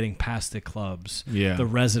past the clubs. Yeah. The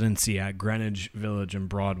residency at Greenwich Village and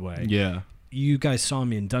Broadway. Yeah. You guys saw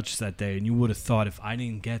me in Dutch that day, and you would have thought if I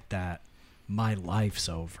didn't get that, my life's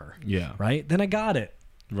over. Yeah. Right? Then I got it.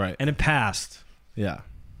 Right. And it passed. Yeah.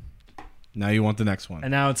 Now you want the next one.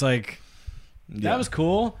 And now it's like, that was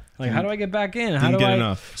cool. Like, how do I get back in? How Didn't do get I?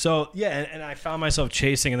 enough. So yeah, and I found myself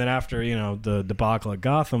chasing, and then after the debacle at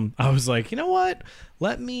Gotham, I was like, you know what?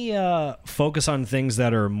 Let me focus on things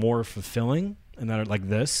that are more fulfilling and that are like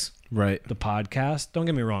this. Right. The podcast. Don't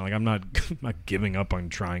get me wrong. Like, I'm not giving up on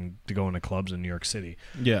trying to go into clubs in New York City.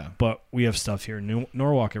 Yeah. But we have stuff here in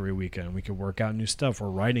Norwalk every weekend. We could work out new stuff. We're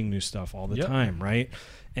writing new stuff all the time, right?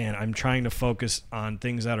 And I'm trying to focus on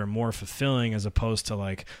things that are more fulfilling as opposed to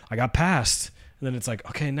like, I got passed. And then it's like,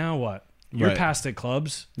 okay, now what? You're passed at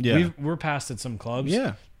clubs. Yeah. We're passed at some clubs.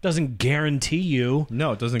 Yeah. Doesn't guarantee you.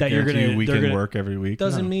 No, it doesn't that guarantee you're you weekend work every week.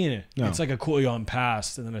 Doesn't mean it. No. It's like a cool, I'm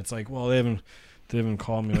passed. And then it's like, well, they haven't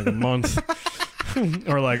called me like a month.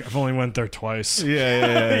 Or like, I've only went there twice.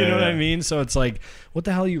 Yeah. You know what I mean? So it's like, what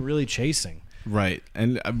the hell are you really chasing? Right.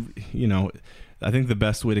 And, I think the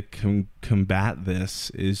best way to combat this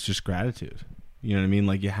is just gratitude. You know what I mean?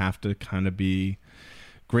 Like, you have to kind of be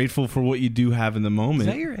grateful for what you do have in the moment.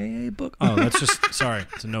 Is that your AA book? Oh, that's just, sorry.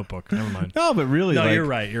 It's a notebook. Never mind. No, but really, no, like, you're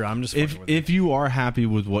right. I'm just if you are happy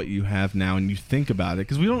with what you have now and you think about it,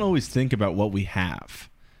 because we don't always think about what we have.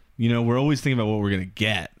 We're always thinking about what we're going to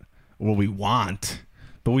get or what we want.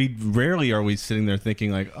 But we rarely are we sitting there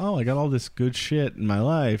thinking like, oh, I got all this good shit in my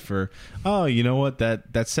life, or, oh, you know what,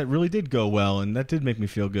 that set really did go well and that did make me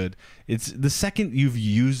feel good. It's the second you've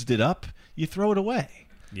used it up, you throw it away.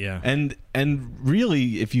 Yeah. And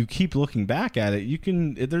really, if you keep looking back at it, you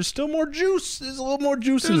can. There's still more juice. There's a little more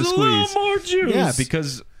juice in the squeeze. There's a little more juice. Yeah,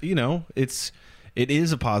 because it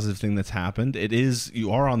is a positive thing that's happened.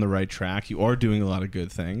 You are on the right track. You are doing a lot of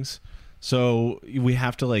good things. So we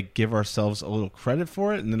have to like give ourselves a little credit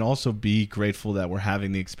for it, and then also be grateful that we're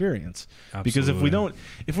having the experience. Because if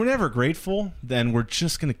we're never grateful, then we're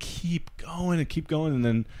just gonna keep going, and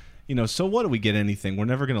then so what do we get anything? We're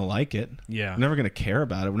never gonna like it. Yeah. We're never gonna care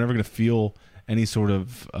about it. We're never gonna feel any sort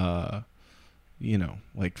of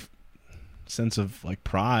like sense of like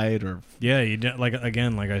pride or like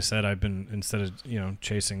I said, I've been, instead of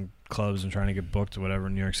chasing clubs and trying to get booked or whatever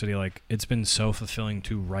in New York City, like it's been so fulfilling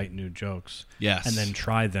to write new jokes, and then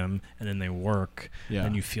try them, and then they work,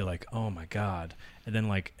 and you feel like, oh my god, and then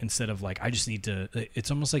like instead of like I just need to,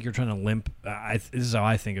 it's almost like you're trying to limp. This is how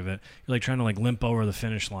I think of it. You're like trying to like limp over the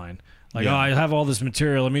finish line. Like, oh, I have all this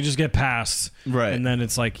material, let me just get past. Right. And then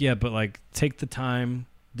it's like, yeah, but like take the time,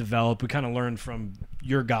 develop. We kind of learned from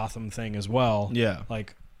your Gotham thing as well. Yeah.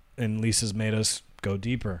 Like, and Lisa's made us go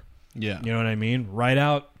deeper. Yeah. You know what I mean? Write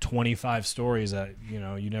out 25 stories that,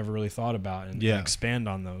 you never really thought about, and expand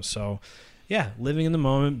on those. So, yeah, living in the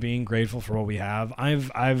moment, being grateful for what we have. I'll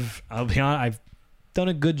be honest, I've done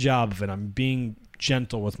a good job of it. I'm being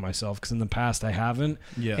gentle with myself, because in the past I haven't.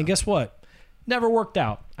 Yeah. And guess what? Never worked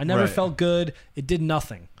out. I never felt good. It did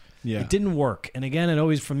nothing. Yeah. It didn't work. And again, I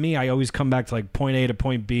always come back to like point A to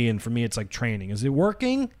point B, and for me it's like training. Is it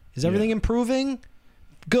working? Is everything improving?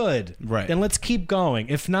 Good. Right. Then let's keep going.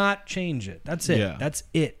 If not, change it. That's it. Yeah. That's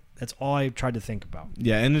it. That's all I tried to think about.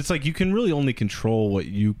 Yeah, and it's like you can really only control what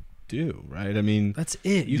you do, right? I mean, that's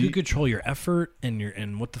it. You can control your effort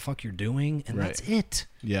and what the fuck you're doing, and that's it.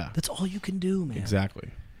 Yeah. That's all you can do, man.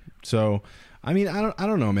 Exactly. So, I mean, I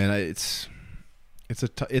don't know, man. It's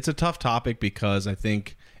a tough topic, because I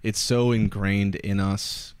think it's so ingrained in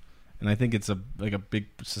us, and I think it's a big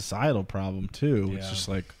societal problem too. Yeah. It's just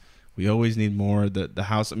like we always need more. The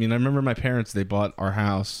house. I mean, I remember my parents, they bought our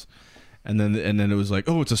house, and then it was like,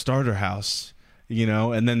 oh, it's a starter house,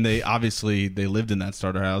 and then they lived in that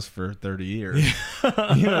starter house for 30 years. You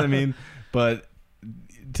know what I mean? But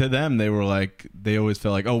to them, they were like, they always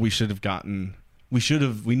felt like, oh, we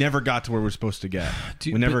never got to where we're supposed to get.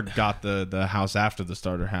 We never got the house after the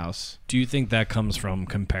starter house. Do you think that comes from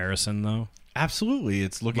comparison, though? Absolutely.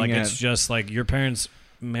 It's looking like at... it's just like your parents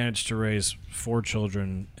managed to raise 4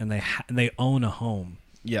 children, and they own a home.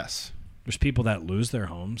 Yes. There's people that lose their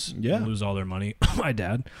homes, lose all their money. My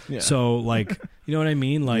dad. Yeah. So like, you know what I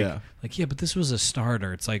mean? Like, but this was a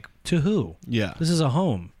starter. It's like, to who? Yeah. This is a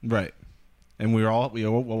home. Right. And we all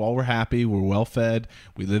were happy. We're well fed.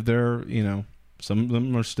 We lived there, Some of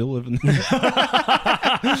them are still living there.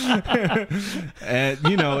 And,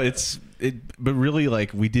 but really,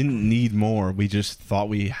 like, we didn't need more. We just thought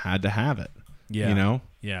we had to have it. Yeah.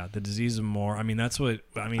 Yeah. The disease of more. I mean, that's what,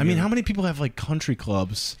 I mean. I mean, how many people have, like, country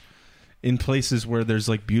clubs in places where there's,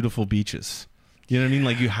 like, beautiful beaches? You know what I mean?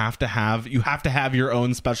 Like, you have to have your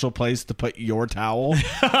own special place to put your towel.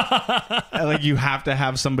 Like, you have to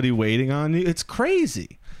have somebody waiting on you. It's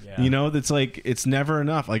crazy. Yeah. That's like, it's never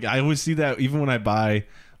enough. Like, I always see that even when I buy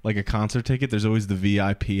like a concert ticket, there's always the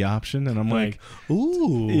VIP option, and I'm like,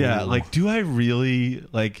 ooh, yeah. Like, do I really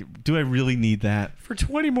need that? For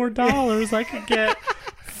 $20 more, I could get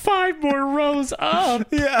 5 more rows up.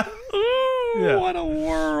 Yeah. Ooh, yeah. What a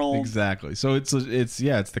world. Exactly. So it's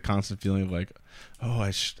the constant feeling of like,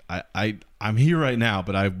 oh, I'm here right now,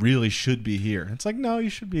 but I really should be here. It's like, no, you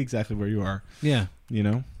should be exactly where you are. Yeah.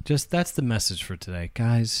 Just, that's the message for today,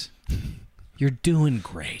 guys. You're doing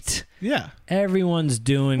great. Yeah. Everyone's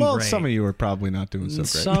doing great. Well, some of you are probably not doing so great.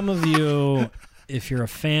 Some of you, if you're a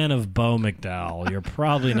fan of Bo McDowell, you're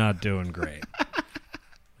probably not doing great.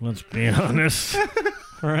 Let's be honest.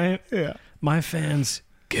 Right? Yeah. My fans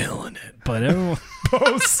killing it, but everyone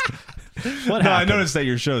posts. What happened? I noticed that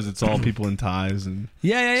your shows, it's all people in ties and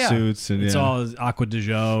suits, and it's all Aqua di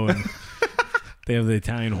Gio, and they have the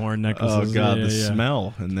Italian horn necklaces. Oh god, the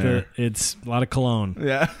smell in there. It's a lot of cologne.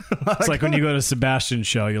 Yeah, it's like when you go to Sebastian's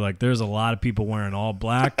show, you're like, there's a lot of people wearing all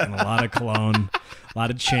black and a lot of cologne, a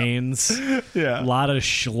lot of chains, a lot of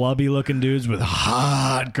schlubby looking dudes with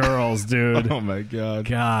hot girls, dude. Oh my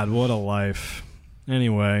god, what a life.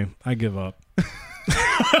 Anyway, I give up.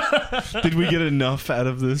 Did we get enough out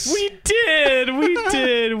of this? We did.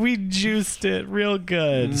 We juiced it real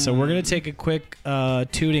good. So we're going to take a quick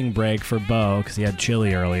tooting break for Bo because he had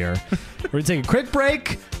chili earlier. We're going to take a quick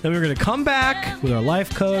break. Then we're going to come back with our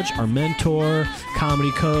life coach, our mentor,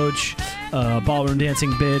 comedy coach, ballroom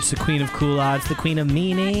dancing bitch, the queen of cool odds, the queen of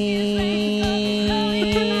meaning,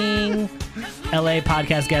 LA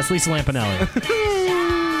podcast guest, Lisa Lampanelli.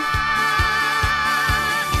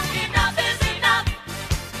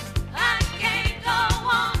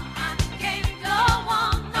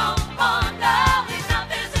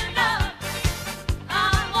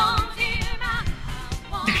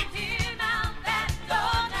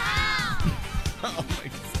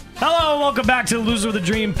 Hello, welcome back to the Loser with a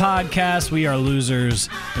Dream podcast. We are losers,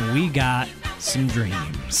 and we got some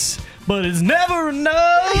dreams. But it's never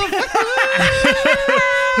enough.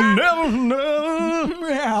 Never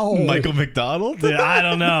enough. Michael McDonald? Yeah, I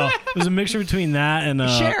don't know. It was a mixture between that and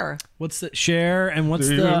Cher. What's the Cher and what's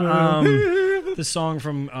the song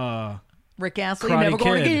from Rick Astley, Karate never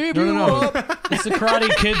gonna Kid? give you No. up. It's the Karate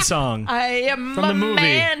Kid song. I am From the a movie.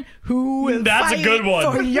 man who will That's a fight good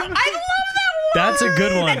one. for you. I love that one. That's a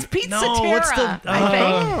good one. That's Pete No, Cetera, what's the- I think.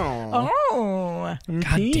 Oh. God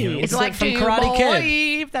damn it. It's What's like, that from do you Karate Kid?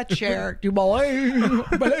 believe that Cher? Do you believe?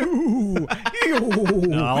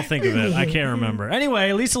 No, I'll think of it. I can't remember.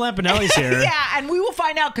 Anyway, Lisa Lampanelli's here. Yeah, and we will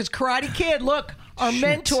find out because Karate Kid, look, our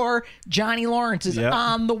mentor, Johnny Lawrence, is Yep.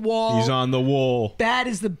 on the wall. He's on the wall. That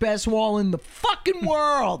is the best wall in the fucking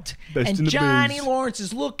world. Best in And the Johnny biz. Lawrence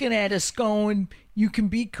is looking at us going, you can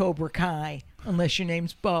be Cobra Kai unless your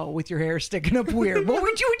name's Bo with your hair sticking up weird. What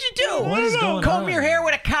would you do? What is going Comb on? your hair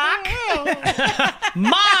with a cock?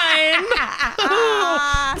 Mine!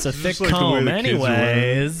 It's a thick like the way comb the kids are wearing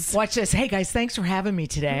anyways. Watch this. Hey, guys, thanks for having me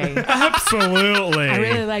today. Absolutely. I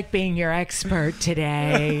really like being your expert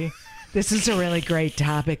today. This is a really great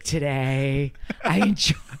topic today. I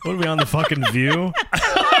enjoy. What are we on the fucking View?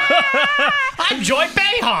 I'm Joy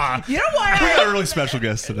Behar. You know why We I? got a really special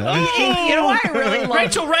guest today. You know why I really love.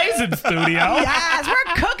 Rachel Ray's in studio. Yes,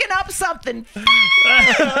 we're cooking up something.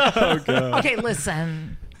 Okay,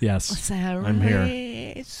 listen. Yes. So I'm here.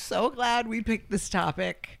 really so glad we picked this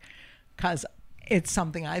topic because it's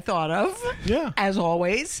something I thought of. Yeah. As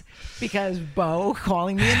always, because Bo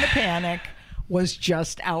calling me in the panic was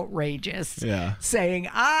just outrageous. Yeah. Saying,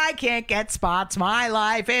 I can't get spots. My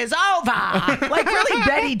life is over. Like really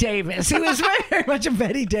Betty Davis. He was very much a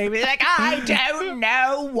Betty Davis. Like, I don't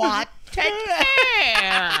know what to do.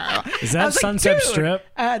 Is I that was like, Sunset dude, Strip?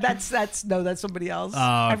 that's somebody else. Oh,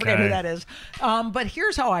 I forget okay. who that is. But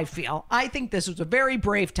here's how I feel. I think this was a very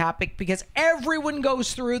brave topic because everyone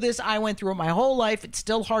goes through this. I went through it my whole life. It's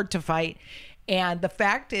still hard to fight. And the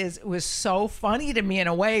fact is, it was so funny to me in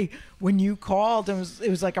a way when you called. It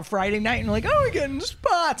was like a Friday night, and you're like, "Oh, we're getting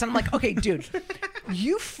spots." And I'm like, "Okay, dude,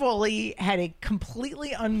 you fully had a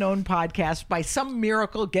completely unknown podcast by some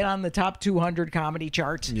miracle get on the top 200 comedy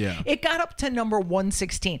charts. Yeah. It got up to number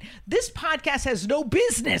 116. This podcast has no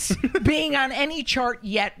business being on any chart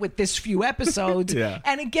yet with this few episodes. Yeah.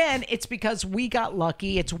 And again, it's because we got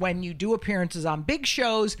lucky. It's when you do appearances on big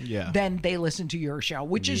shows, Yeah. then they listen to your show,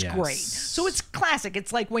 which is Yes. great. So it's classic.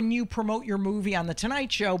 It's like when you promote your movie on The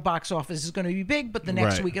Tonight Show, box office is going to be big, but the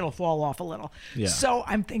next Right. week it'll fall off a little. Yeah. So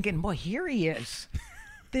I'm thinking, boy, here he is.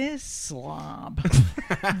 This slob.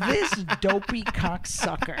 This dopey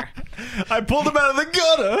cocksucker. I pulled him out of the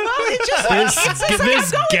gutter. Well, it's just like, it's just like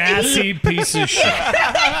This I'm going- gassy piece of shit.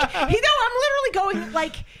 I'm literally going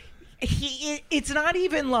like it's not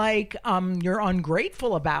even like you're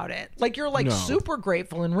ungrateful about it. Like you're like No. super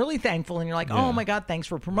grateful and really thankful, and you're like, Yeah. oh my god, thanks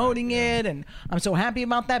for promoting it, and I'm so happy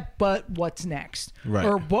about that. But what's next? Right.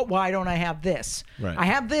 Or what? Why don't I have this? Right. I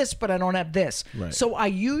have this, but I don't have this. Right. So I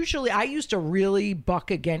used to really buck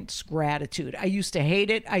against gratitude. I used to hate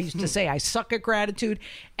it. I used to say I suck at gratitude,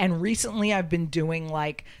 and recently I've been doing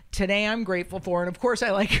like. Today I'm grateful for, and of course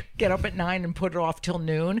I like get up at 9 and put it off till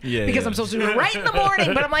noon Yeah, because yeah. I'm supposed to do it right in the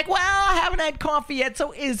morning. But I'm like, well, I haven't had coffee yet,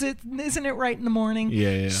 so isn't it right in the morning? Yeah,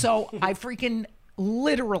 yeah. So I freaking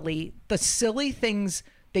literally the silly things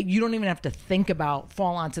that you don't even have to think about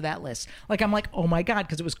fall onto that list. Like I'm like, oh my god,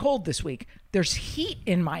 because it was cold this week. There's heat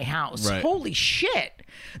in my house. Right. Holy shit!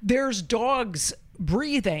 There's dogs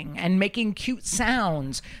breathing and making cute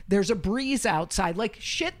sounds. There's a breeze outside. Like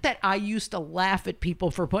shit that I used to laugh at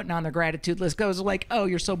people for putting on their gratitude list goes like, oh,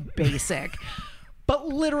 you're so basic. But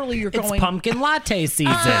literally you're It's going pumpkin latte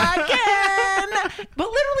season. again. But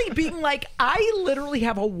literally being like, I literally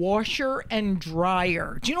have a washer and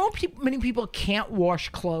dryer. Do you know many people can't wash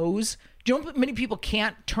clothes? Do you know many people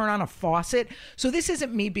can't turn on a faucet? So this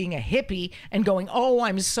isn't me being a hippie and going, oh,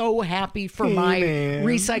 I'm so happy for my man.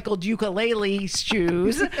 recycled ukulele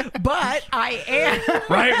shoes. But I am.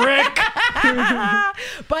 Right,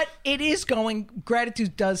 Rick? But it is going,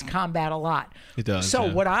 gratitude does combat a lot. It does, So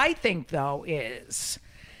yeah. what I think, though, is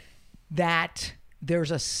that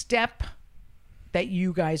there's a step that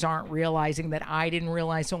you guys aren't realizing that I didn't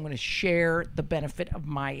realize. So I'm going to share the benefit of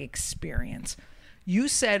my experience. You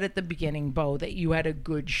said at the beginning, Bo, that you had a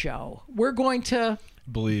good show. We're going to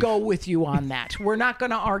Believe. go with you on that. We're not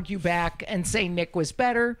going to argue back and say Nick was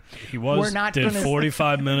better. He was. We're not did gonna,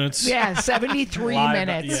 45 minutes. Yeah, 73 Live,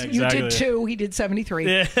 minutes. yeah, You did exactly. 2. He did 73.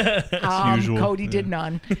 Usual. Cody Yeah. did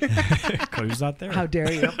none. Cody's not there. How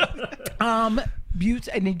dare you?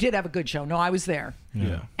 And he did have a good show. No, I was there.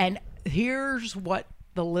 Yeah. And here's what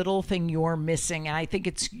the little thing you're missing, and I think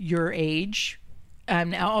it's your age,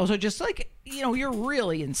 and also just like, you're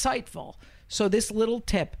really insightful. So this little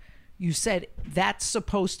tip, you said that's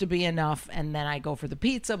supposed to be enough, and then I go for the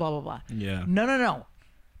pizza, blah, blah, blah. Yeah. No.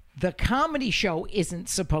 The comedy show isn't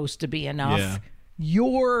supposed to be enough. Yeah.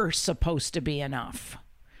 You're supposed to be enough.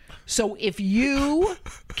 So if you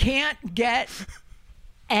can't get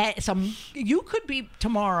you could be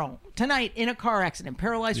tonight in a car accident,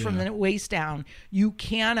 paralyzed from the waist down. You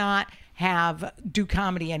cannot do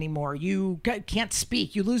comedy anymore. You can't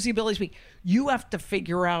speak. You lose the ability to speak. You have to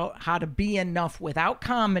figure out how to be enough without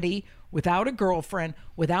comedy, without a girlfriend,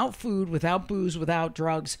 without food, without booze, without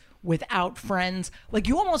drugs, without friends. Like,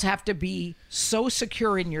 you almost have to be so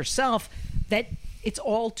secure in yourself that it's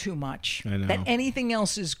all too much. I know. That anything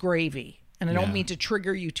else is gravy. And I don't mean to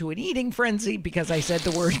trigger you to an eating frenzy because I said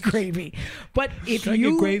the word gravy. But if Can I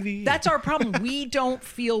get gravy? that's our problem. We don't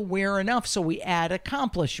feel we're enough, so we add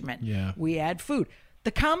accomplishment. Yeah. We add food.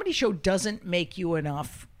 The comedy show doesn't make you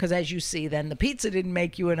enough because, as you see, then the pizza didn't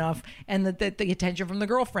make you enough, and the attention from the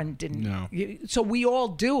girlfriend didn't. No. So we all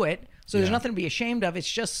do it. So there's Yeah. nothing to be ashamed of.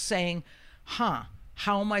 It's just saying, how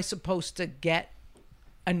am I supposed to get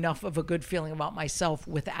enough of a good feeling about myself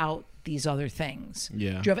without these other things?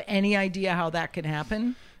 Yeah. Do you have any idea how that can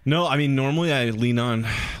happen? No, I mean, normally I lean on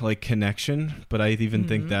like connection, but I even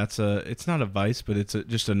think it's not a vice, but it's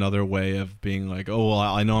just another way of being like, oh, well,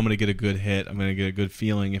 I know I'm going to get a good hit. I'm going to get a good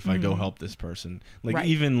feeling if I go help this person. Like, Right.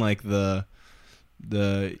 even like the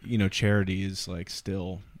charity is like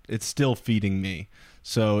it's still feeding me.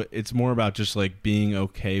 So it's more about just like being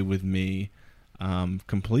okay with me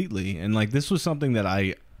completely. And like, this was something that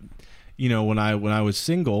I, when I was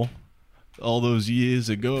single all those years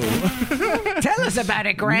ago. Tell us about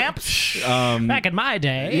it, Gramps. Back in my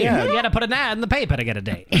day, you had to put an ad in the paper to get a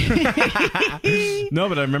date. No,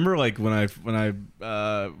 but I remember like when I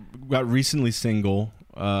got recently single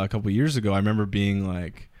a couple years ago, I remember being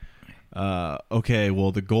like, okay,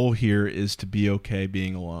 well, the goal here is to be okay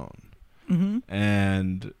being alone,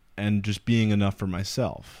 and just being enough for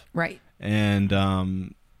myself. Right. And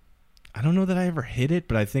I don't know that I ever hit it,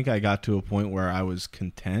 but I think I got to a point where I was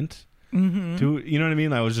content. To, you know what I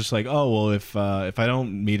mean? I was just like, oh, well, if I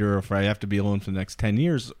don't meet her, or if I have to be alone for the next 10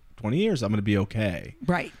 years, 20 years, I'm going to be okay.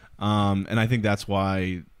 Right. And I think that's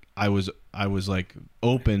why I was like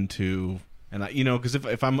open to, and because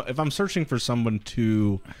if I'm searching for someone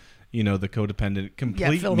to, the codependent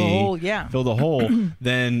complete fill me, the hole, fill the hole,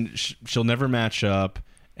 then she'll never match up,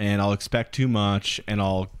 and I'll expect too much, and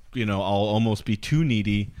I'll almost be too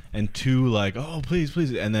needy and too like, oh, please,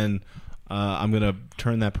 and then I'm going to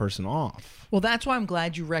turn that person off. Well, that's why I'm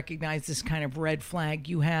glad you recognize this kind of red flag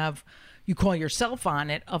you call yourself on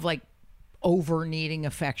it, of like over needing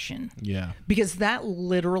affection. Yeah. Because that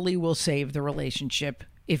literally will save the relationship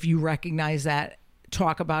if you recognize that,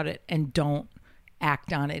 talk about it, and don't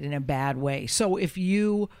act on it in a bad way. So if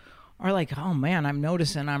you are like, oh man, I'm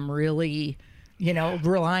noticing I'm really,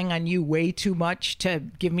 relying on you way too much to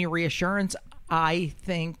give me reassurance, I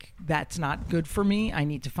think that's not good for me. I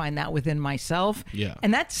need to find that within myself. Yeah.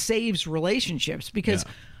 And that saves relationships, because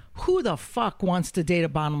who the fuck wants to date a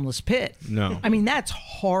bottomless pit? No. I mean, that's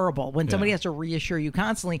horrible when somebody has to reassure you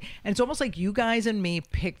constantly. And it's almost like you guys and me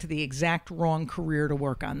picked the exact wrong career to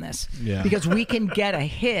work on this. Yeah. Because we can get a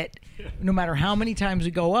hit no matter how many times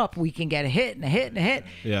we go up, we can get a hit and a hit and a hit.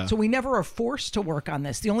 Yeah. So we never are forced to work on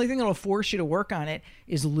this. The only thing that'll force you to work on it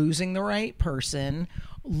is losing the right person,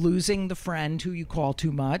 losing the friend who you call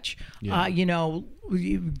too much, having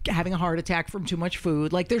a heart attack from too much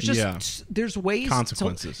food. Like, there's just there's ways.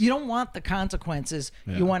 Consequences. So you don't want the consequences.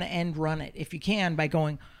 Yeah. You want to end run it if you can by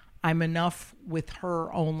going, I'm enough with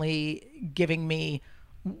her only giving me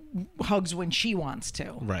hugs when she wants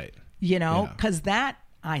to. Right. Because that,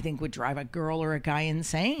 I think, would drive a girl or a guy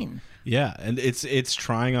insane. Yeah, and it's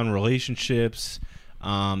trying on relationships.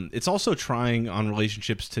 It's also trying on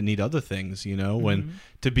relationships to need other things, when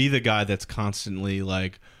to be the guy that's constantly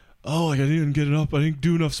like, oh, like I didn't get enough, I didn't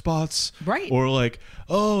do enough spots, right? Or like,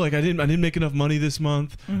 oh, like I didn't make enough money this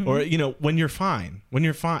month, or when you're fine.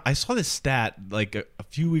 I saw this stat like a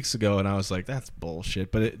few weeks ago, and I was like, that's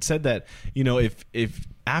bullshit. But it said that if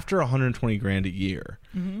after 120 grand a year,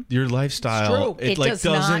 your lifestyle it like does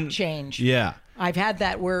doesn't not change. Yeah, I've had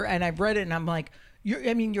that and I've read it, and I'm like,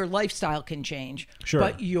 your lifestyle can change, sure,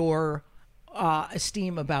 but your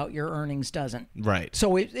esteem about your earnings doesn't. Right.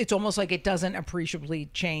 So it's almost like it doesn't appreciably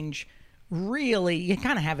change. Really, you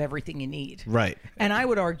kind of have everything you need. Right. And I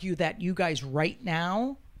would argue that you guys right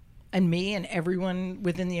now and me and everyone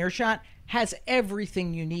within the earshot has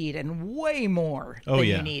everything you need and way more than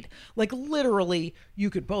you need. Like literally, you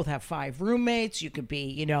could both have 5 roommates. You could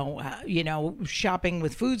be, shopping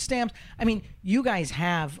with food stamps. I mean, you guys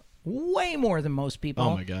have way more than most people.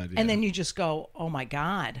 Oh my God! Yeah. And then you just go, oh my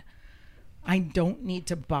God, I don't need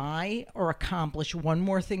to buy or accomplish one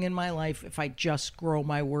more thing in my life if I just grow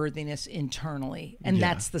my worthiness internally. And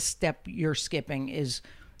that's the step you're skipping. Is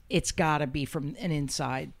it's got to be from an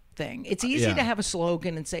inside thing. It's easy to have a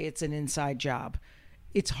slogan and say it's an inside job.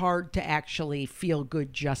 It's hard to actually feel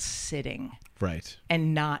good just sitting, right,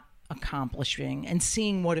 and not accomplishing and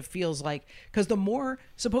seeing what it feels like. Because the more,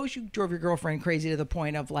 suppose you drove your girlfriend crazy to the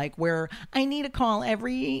point of like where I need a call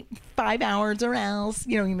every 5 hours or else,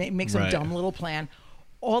 you make some dumb little plan.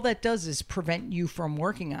 All that does is prevent you from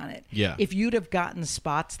working on it. Yeah. If you'd have gotten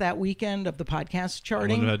spots that weekend of the podcast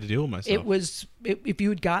charting, I wouldn't have had to deal with myself. If you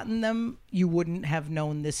had gotten them, you wouldn't have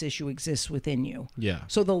known this issue exists within you. Yeah.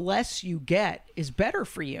 So the less you get is better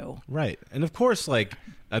for you. Right. And of course, like,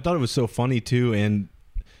 I thought it was so funny too. And,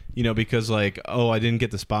 because like, I didn't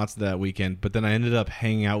get the spots that weekend, but then I ended up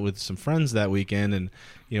hanging out with some friends that weekend, and,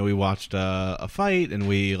 we watched a fight, and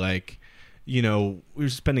we like, we were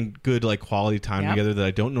spending good like quality time together that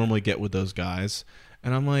I don't normally get with those guys.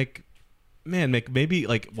 And I'm like, man, maybe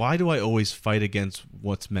like, why do I always fight against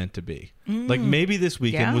what's meant to be? Like maybe this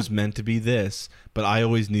weekend was meant to be this, but I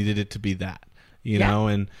always needed it to be that,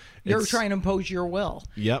 and you're trying to impose your will.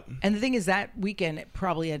 Yep. And the thing is, that weekend it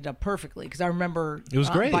probably ended up perfectly, because I remember it was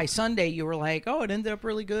great. By Sunday you were like, oh, it ended up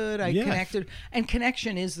really good. I connected, and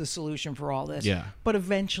connection is the solution for all this. Yeah. But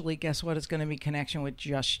eventually, guess what? It's going to be connection with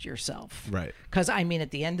just yourself. Right. Because I mean,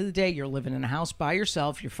 at the end of the day, you're living in a house by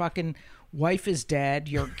yourself. Your fucking wife is dead.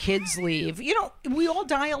 Your kids leave. We all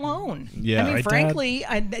die alone. Yeah. I mean, Right, frankly,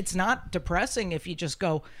 it's not depressing if you just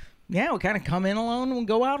go, yeah, we kind of come in alone and we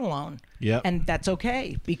go out alone. Yeah. And that's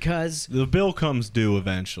okay, because the bill comes due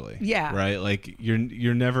eventually. Yeah. Right? Like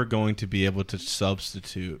you're never going to be able to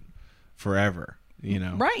substitute forever,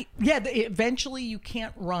 Right. Yeah, eventually you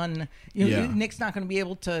can't run. Nick's not going to be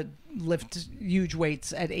able to lift huge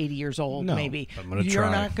weights at 80 years old, No, maybe. I'm gonna You're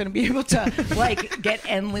try. not going to be able to like get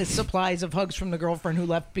endless supplies of hugs from the girlfriend who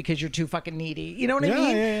left because you're too fucking needy. You know what I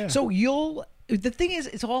mean? Yeah. So the thing is,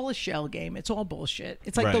 it's all a shell game. It's all bullshit.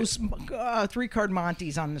 It's like Right. those 3-card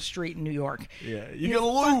Monties on the street in New York. Yeah, You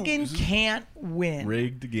gotta fucking lose. can't win.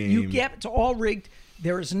 Rigged game. It's all rigged.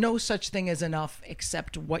 There is no such thing as enough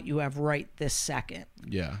except what you have right this second.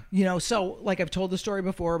 Yeah. So like I've told the story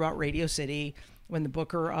before about Radio City, when the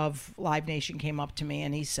booker of Live Nation came up to me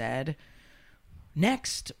and he said,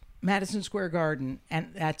 next, Madison Square Garden.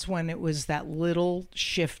 And that's when it was that little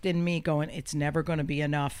shift in me going, it's never going to be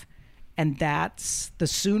enough. And that's the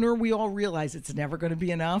sooner we all realize it's never going to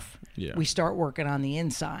be enough, we start working on the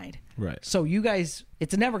inside. Right. So you guys,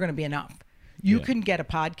 it's never going to be enough. You can get a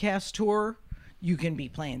podcast tour. You can be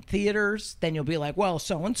playing theaters. Then you'll be like, well,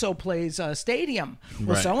 so-and-so plays a stadium.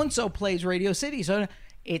 Well, Right. so-and-so plays Radio City. So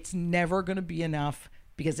it's never going to be enough,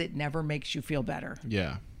 because it never makes you feel better.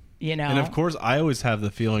 Yeah. And of course, I always have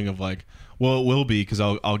the feeling of like, well, it will be, because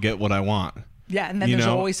I'll get what I want. Yeah, and then there's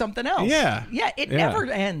always something else. Yeah. Yeah, it never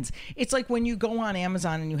ends. It's like when you go on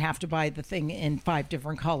Amazon and you have to buy the thing in 5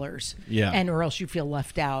 different colors. Yeah. And or else you feel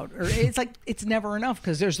left out. Or it's like it's never enough,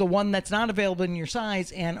 because there's the one that's not available in your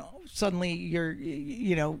size, and suddenly you're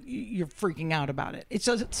freaking out about it. It's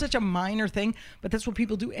such a minor thing, but that's what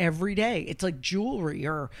people do every day. It's like jewelry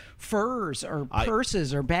or furs or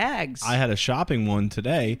purses or bags. I had a shopping one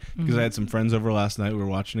today because I had some friends over last night. We were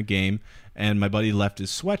watching a game, and my buddy left his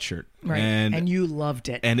sweatshirt. Right. And you loved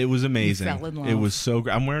it. And it was amazing. You fell in love. It was so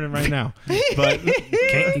great. I'm wearing it right now. But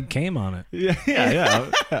He came on it. yeah.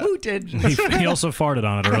 Who did? He also farted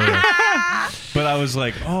on it earlier. But I was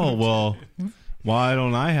like, oh, well, why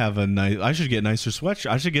don't I have a nice? I should get nicer sweatshirt.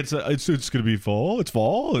 I should get. It's going to be fall. It's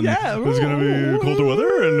fall, and it's going to be colder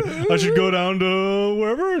weather, and I should go down to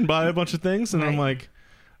wherever and buy a bunch of things. And I'm like,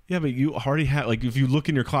 yeah, but you already have. Like, if you look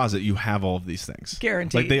in your closet, you have all of these things.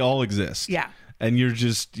 Guaranteed. Like, they all exist. Yeah. And you're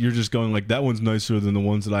just going like, that one's nicer than the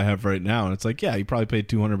ones that I have right now. And it's like, yeah, you probably paid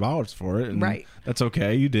 $200 for it, and right. that's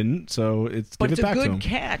okay. You didn't, so it's but give it's it back a to good them.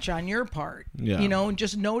 catch on your part. Yeah. And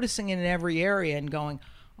just noticing it in every area and going,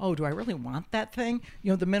 oh, do I really want that thing?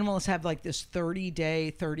 The minimalists have like this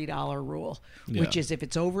 30-day, $30 rule, which Yeah. is if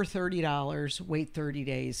it's over $30, wait 30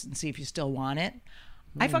 days and see if you still want it.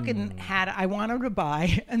 I wanted to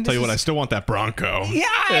buy. And Tell you what, I still want that Bronco. Yeah,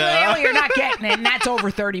 well, you're not getting it, and that's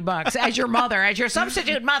over $30. As your mother, as your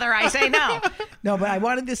substitute mother, I say no. No, but I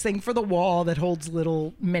wanted this thing for the wall that holds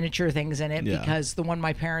little miniature things in it because the one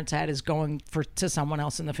my parents had is going to someone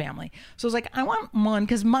else in the family. So I was like, I want one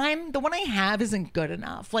because the one I have isn't good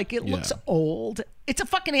enough. Like it looks old. It's a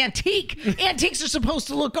fucking antique. Antiques are supposed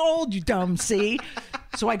to look old, you dumb see.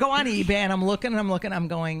 So I go on eBay and I'm looking, I'm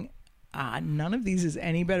going, none of these is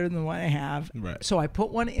any better than the one I have. Right. So I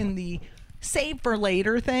put one in the save for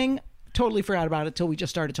later thing. Totally forgot about it till we just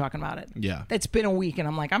started talking about it. Yeah. It's been a week and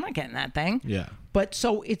I'm like, I'm not getting that thing. Yeah. But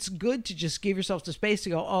so it's good to just give yourself the space to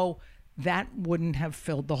go, oh, that wouldn't have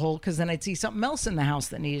filled the hole because then I'd see something else in the house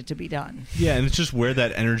that needed to be done. Yeah, and it's just where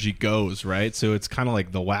that energy goes, right? So it's kind of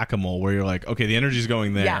like the whack-a-mole where you're like, okay, the energy's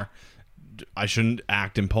going there. Yeah. I shouldn't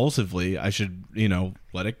act impulsively. I should,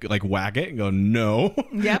 let it, like, whack it and go, no.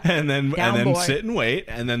 Yep. and then Down, boy. sit and wait.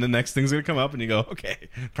 And then the next thing's going to come up and you go, okay,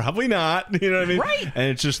 probably not. You know what I mean? Right. And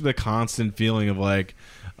it's just the constant feeling of like,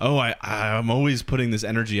 oh, I'm always putting this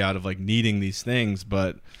energy out of like needing these things.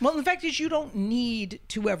 But Well, the fact is you don't need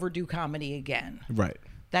to ever do comedy again. right.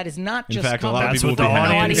 That is not In just fact, a lot of That's people what would the be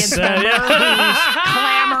happy. audience said. member Yeah. who's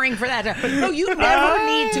clamoring for that. No, you never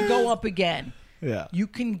need to go up again. Yeah. You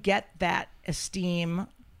can get that esteem,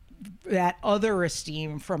 that other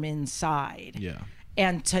esteem from inside. Yeah.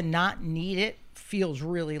 And to not need it feels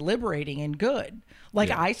really liberating and good. Like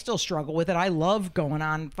I still struggle with it. I love going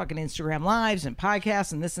on fucking Instagram lives and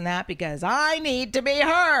podcasts and this and that because I need to be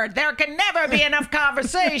heard. There can never be enough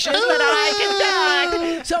conversation that I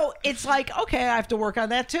can talk. So it's like, okay, I have to work on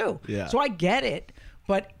that too. Yeah. So I get it,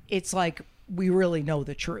 but it's like we really know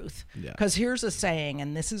the truth. Yeah. Because here's a saying,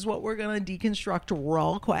 and this is what we're going to deconstruct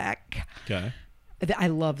real quick. Okay. I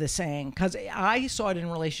love this saying because I saw it in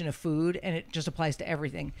relation to food and it just applies to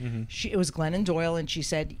everything. It was Glennon Doyle and she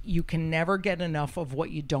said, you can never get enough of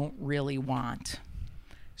what you don't really want.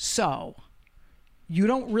 So you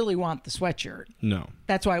don't really want the sweatshirt. No.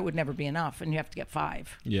 That's why it would never be enough and you have to get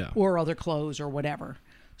 5. Yeah. Or other clothes or whatever.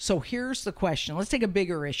 So here's the question. Let's take a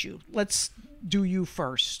bigger issue. Let's do you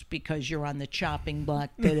first because you're on the chopping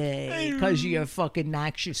block today because you have fucking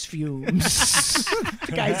noxious fumes.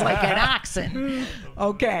 The guy's like an oxen.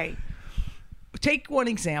 Okay. Take one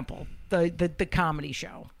example. The comedy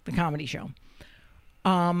show. The comedy show.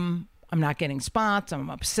 I'm not getting spots.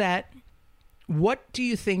 I'm upset. What do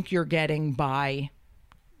you think you're getting by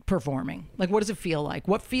performing? Like, what does it feel like?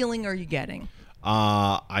 What feeling are you getting?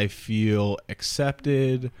 I feel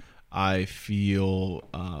accepted. I feel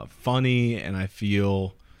funny, and I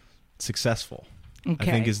feel successful. Okay.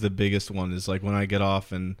 I think is the biggest one. Is like when I get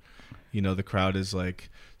off and the crowd is like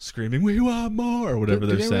screaming, "We want more," or whatever Do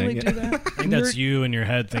they're they really saying. do that? I think that's you in your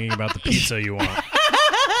head thinking about the pizza you want.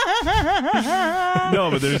 No,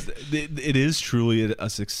 but it is truly a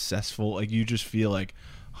successful. Like you just feel like,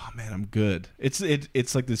 oh man, I'm good. It's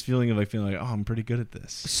like this feeling of like feeling like, oh, I'm pretty good at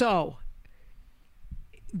this. So,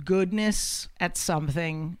 goodness at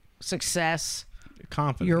something, success,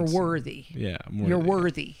 Confidence. you're worthy. Yeah, I'm You're worthy.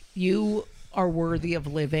 worthy. You are worthy of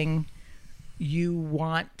living. You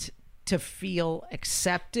want to feel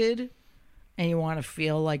accepted and you want to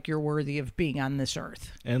feel like you're worthy of being on this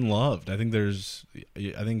earth. And loved. I think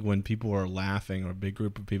when people are laughing or a big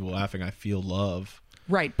group of people laughing, I feel love.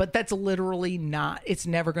 Right, but that's literally not, it's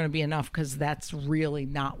never going to be enough because that's really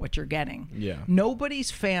not what you're getting. Yeah.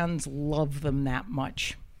 Nobody's fans love them that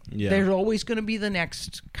much. Yeah. There's always going to be the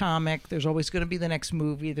next comic. There's always going to be the next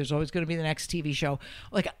movie. There's always going to be the next TV show.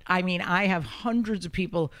 Like, I mean, I have hundreds of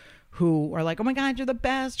people who are like, oh my God, you're the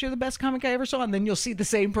best comic I ever saw. And then you'll see the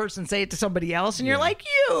same person say it to somebody else. And you're like,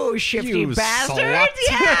 you shifty You bastard. slut.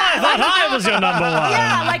 Yeah. I thought I was your number one.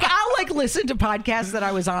 Yeah, like I'll like listen to podcasts that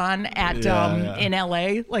I was on at in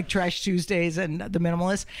LA, like Trash Tuesdays and The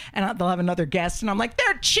Minimalist, and they'll have another guest, and I'm like,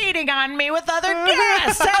 they're cheating on me with other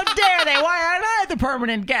guests. How dare they? Why aren't I the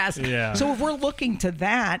permanent guest? Yeah. So if we're looking to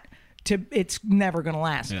that, it's never going to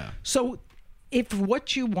last. Yeah. So if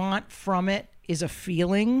what you want from it is a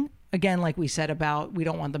feeling, again, like we said about, we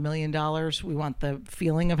don't want the $1 million, we want the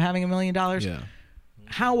feeling of having $1 million. Yeah.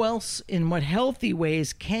 How else, in what healthy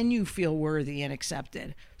ways, can you feel worthy and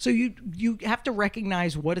accepted? So you have to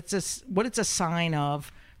recognize what it's a sign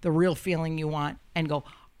of, the real feeling you want, and go,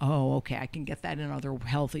 oh, okay, I can get that in other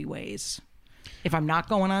healthy ways. If I'm not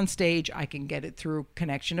going on stage, I can get it through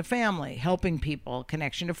connection to family, helping people,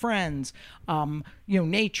 connection to friends,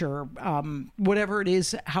 nature, whatever it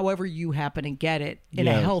is, however you happen to get it in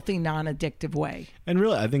a healthy, non-addictive way. And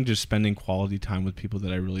really, I think just spending quality time with people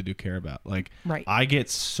that I really do care about. Like, Right. I get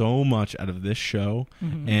so much out of this show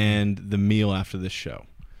and the meal after this show.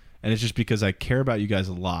 and it's just because I care about you guys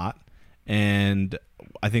a lot, and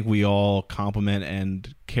I think we all compliment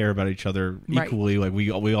and care about each other Right. equally. Like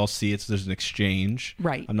we all see it. So there's an exchange.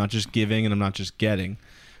 Right. I'm not just giving and I'm not just getting.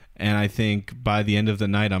 And I think by the end of the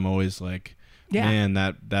night, I'm always like, Yeah. man,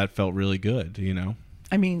 that felt really good. You know.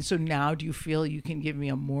 I mean, so now do you feel you can give me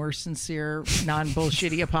a more sincere,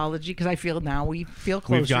 non-bullshitty apology? Because I feel now we feel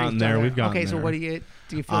closer. We've gotten to each there. other. We've gotten Okay, so there. what do you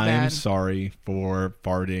feel I'm bad? sorry for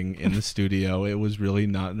farting in the studio. It was really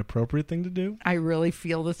not an appropriate thing to do. I really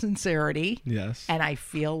feel the sincerity. Yes. And I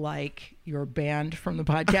feel like you're banned from the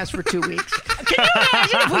podcast for 2 weeks. Can you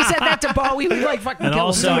imagine if we said that to Bo? We would like fucking And kill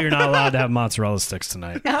also, himself. you're not allowed to have mozzarella sticks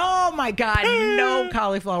tonight. Oh my God, no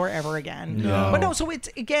cauliflower ever again. No. But no, so it's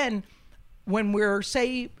again when we're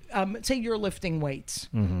say you're lifting weights,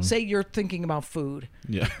 say you're thinking about food.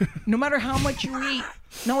 Yeah. No matter how much you eat,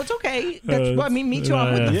 no, it's okay. That's I mean, me too.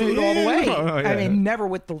 I'm with the yeah. food all the way. Oh, yeah. I mean, never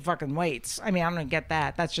with the fucking weights. I mean, I don't get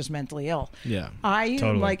that. That's just mentally ill. Yeah. I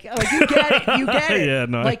Totally. like you get it. You get it. Yeah,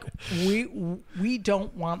 no. Like we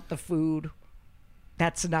don't want the food.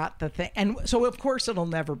 That's not the thing. And so of course it'll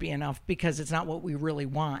never be enough because it's not what we really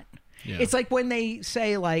want. Yeah. It's like when they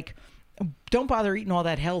say like don't bother eating all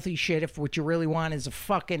that healthy shit if what you really want is a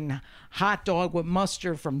fucking hot dog with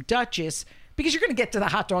mustard from Duchess. Because you're going to get to the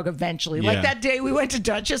hot dog eventually. Yeah. Like that day we went to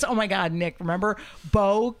Duchess. Oh my God, Nick, remember?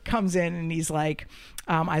 Bo comes in and he's like,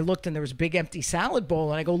 I looked and there was a big empty salad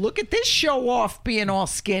bowl. And I go, look at this show off being all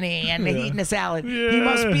skinny and eating a salad. He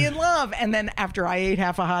must be in love. And then after I ate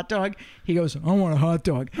half a hot dog, he goes, I want a hot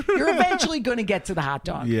dog. You're eventually going to get to the hot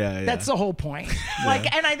dog. Yeah. That's the whole point.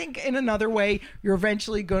 Like, and I think in another way, you're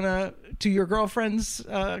eventually going to your girlfriend's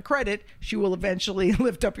credit, she will eventually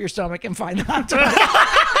lift up your stomach and find the hot dog.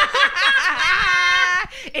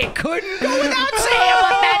 It couldn't go without saying,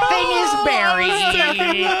 but that thing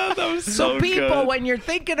is buried. So people, when you're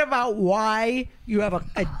thinking about why you have an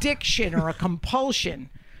addiction or a compulsion,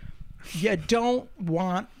 you don't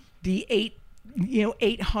want the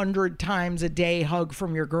 800 times a day hug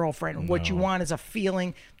from your girlfriend. What you want is a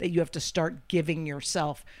feeling that you have to start giving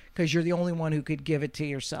yourself because you're the only one who could give it to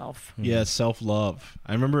yourself. Yeah, self-love.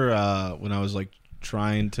 I remember when I was like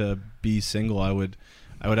trying to be single, I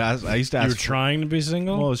used to ask You're trying to be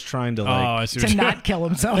single? Well, I was trying to oh, like I see what To you're not kill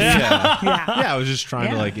himself. yeah. Yeah. Yeah, I was just trying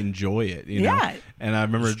to Yeah. like enjoy it, you know. Yeah. And I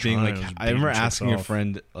remember Just being trying like, to I remember beating asking a chicks off.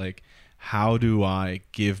 friend like, how do I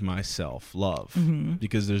give myself love?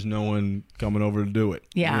 Because there's no one coming over to do it.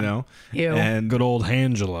 Yeah. You know. You. And Good old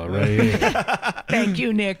Angela, right here. Thank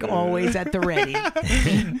you, Nick. Always at the ready.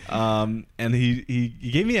 and he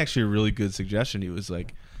gave me actually a really good suggestion. He was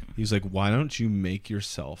like, why don't you make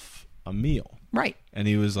yourself a meal? Right. And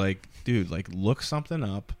he was like, dude, like look something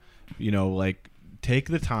up, you know, like take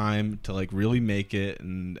the time to like really make it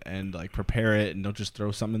and like prepare it and don't just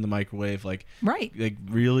throw something in the microwave. Like, Right. like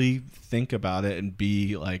really think about it and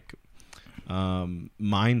be like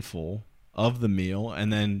mindful of the meal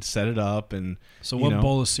and then set it up. And So you what know,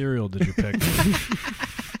 bowl of cereal did you pick?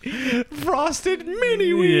 Frosted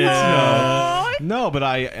Mini Wheats. No, but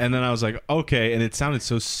then I was like, okay, and it sounded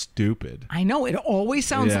so stupid. I know. It always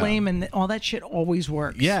sounds Yeah. lame, and all that shit always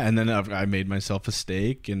works. Yeah, and then I made myself a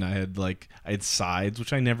steak, and I had sides,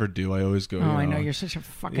 which I never do. I always go. Oh, I know. You're such a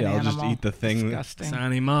fucking Yeah, I'll animal. just eat the thing. Disgusting. It's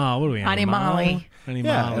animal. What are we? Animale.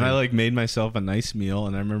 Yeah, and I like made myself a nice meal,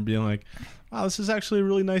 and I remember being like, "Wow, this is actually a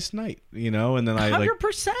really nice night," you know. And then I like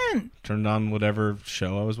 100%. turned on whatever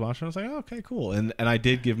show I was watching. I was like, oh, "Okay, cool," and I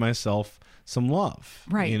did give myself some love,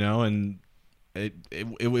 Right. You know, and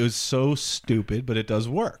it was so stupid, but it does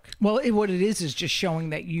work, Well, what it is just showing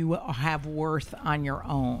that you have worth on your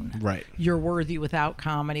own. right? You're worthy without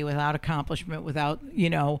comedy, without accomplishment, without,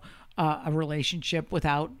 a relationship,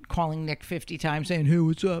 without calling Nick 50 times saying, hey,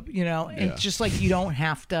 what's up? You know, it's just like you don't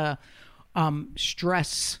have to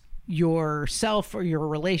stress yourself or your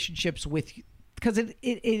relationships with, because it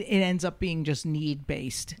ends up being just need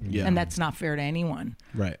based. Yeah. And that's not fair to anyone.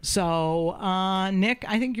 Right. So, Nick,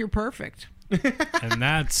 I think you're perfect. And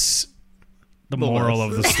that's the moral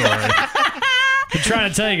of the story. Been trying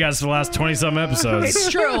to tell you guys for the last 20-some episodes. It's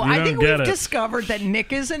true. You I don't think get we've it. discovered that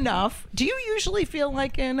Nick is enough. Do you usually feel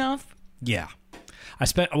like enough? Yeah. You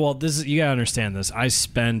gotta understand this. I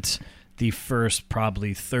spent the first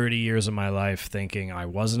probably 30 years of my life thinking I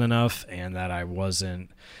wasn't enough and that I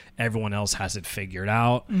wasn't, everyone else has it figured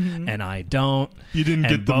out and I don't. You didn't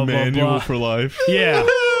and get the blah, blah, manual blah. for life. Yeah.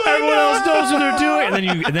 Everyone else knows what they're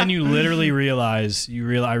doing. And then you literally realize, I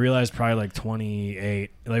realized probably like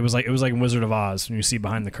 28. It was like in Wizard of Oz when you see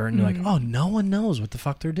behind the curtain, you're like, oh, no one knows what the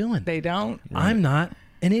fuck they're doing. They don't. I'm not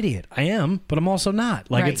an idiot. I am, but I'm also not.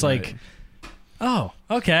 Like, Right. it's like, oh,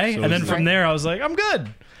 okay. So and then it's from right. there, I was like, I'm good.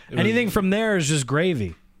 Anything from there is just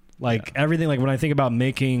gravy. Like everything, like when I think about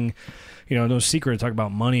making, no secret to talk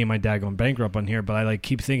about money and my dad going bankrupt on here, but I like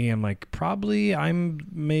keep thinking, I'm like, probably I'm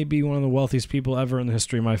maybe one of the wealthiest people ever in the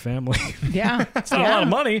history of my family. Yeah. It's not a lot of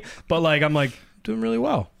money, but like, I'm like doing really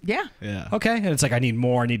well. Yeah. Yeah. Okay. And it's like, I need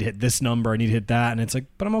more. I need to hit this number. I need to hit that. And it's like,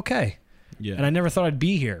 but I'm okay. Yeah. And I never thought I'd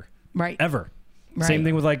be here. Right. Ever. Right. Same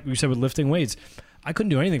thing with like we said with lifting weights. I couldn't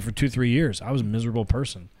do anything for 2-3 years. I was a miserable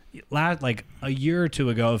person. Like a year or two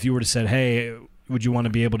ago, if you were to said, hey, would you want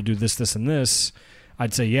to be able to do this, this, and this?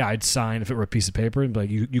 I'd say, yeah, I'd sign if it were a piece of paper and be like,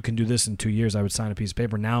 you can do this in 2 years. I would sign a piece of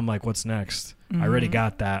paper. Now I'm like, what's next? I already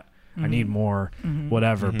got that. I need more,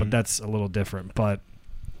 whatever. But that's a little different. But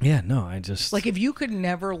yeah, no, I just Like if you could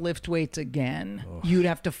never lift weights again, you'd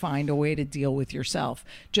have to find a way to deal with yourself.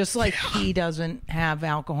 Just like he doesn't have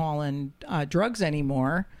alcohol and drugs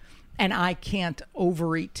anymore. And I can't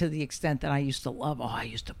overeat to the extent that I used to love. Oh, I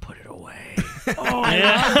used to put it away. Oh, I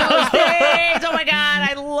love those days. Oh my God,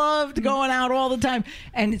 I loved going out all the time.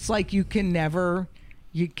 And it's like you can never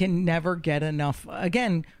get enough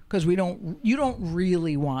again because you don't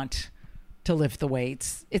really want to lift the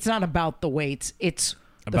weights. It's not about the weights. It's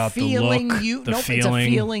about the feeling the look, you. the Nope, feeling. it's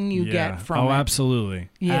a feeling you get from it. absolutely.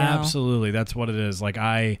 You know? Absolutely. That's what it is. Like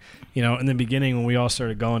in the beginning when we all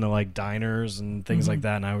started going to like diners and things like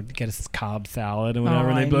that, and I would get a Cobb salad and whatever,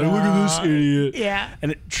 and they'd be like, look at this idiot. Yeah.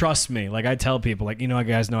 And trust me, like I tell people, like,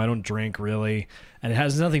 guys know I don't drink really, and it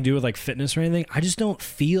has nothing to do with like fitness or anything. I just don't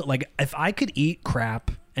feel like if I could eat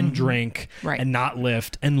crap and drink and not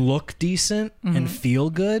lift and look decent and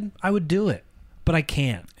feel good, I would do it. But I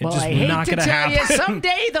can't. It's just I hate not to going to tell happen. you,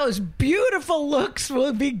 someday those beautiful looks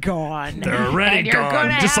will be gone. They're already and you're gone,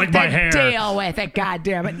 gonna just have like my to hair. Deal with it,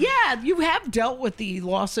 goddammit. Yeah, you have dealt with the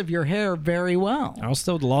loss of your hair very well. I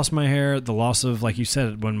also lost my hair, the loss of, like you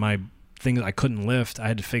said, when my things I couldn't lift, I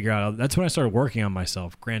had to figure out. That's when I started working on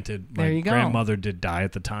myself. Granted, my grandmother did die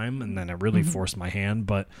at the time, and then it really forced my hand,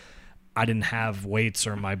 but I didn't have weights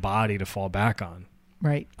or my body to fall back on.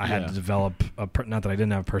 Right. I had to develop not that I didn't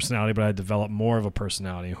have a personality, but I had to develop more of a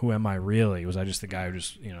personality. Who am I really? Was I just the guy who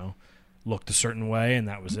just, looked a certain way and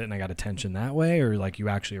that was it and I got attention that way? Or like you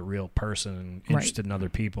actually a real person and interested in other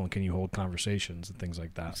people and can you hold conversations and things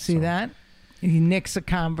like that? See that? Nick's a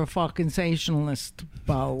conversationalist,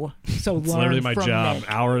 Bo. So it's literally my job,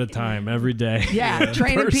 Nick. hour at a time, every day. Yeah,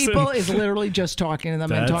 training people is literally just talking to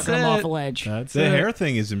them and talking them off a ledge. That's The it. hair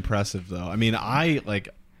thing is impressive, though. I mean,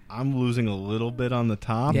 I'm losing a little bit on the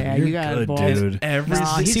top. Yeah, You're you got good, a ball. dude. Every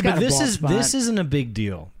He's See, got but a bald spot. this isn't a big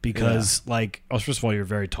deal because, first of all, you're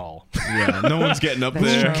very tall. yeah, no one's getting up That's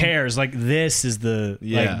there. Who cares? Like, this is the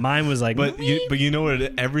Yeah. like mine was like. But you know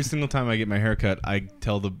what? Every single time I get my hair cut, I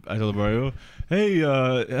tell the barrio, hey,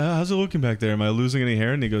 how's it looking back there? Am I losing any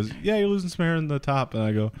hair? And he goes, yeah, you're losing some hair in the top. And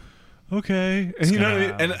I go, okay. And you know what I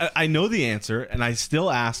mean? And I know the answer, and I still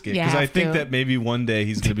ask it You because I have think to. that maybe one day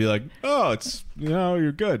he's gonna be like, oh, it's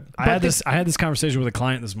you're good. I had this conversation with a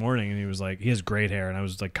client this morning, and he was like, he has great hair, and I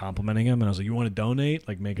was like complimenting him, and I was like, you want to donate?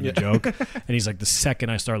 Like making a joke, and he's like, the second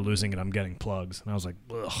I start losing it, I'm getting plugs, and I was like,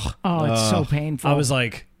 ugh. Oh, it's so painful. I was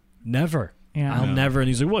like, never. Yeah. I'll never. And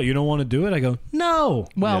he's like, well, you don't want to do it? I go, no.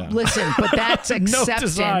 Well, Yeah. listen, but that's No acceptance.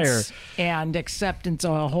 desire. And acceptance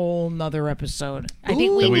a whole nother episode. I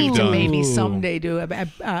think we That we've need to done. maybe someday do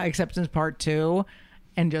acceptance part 2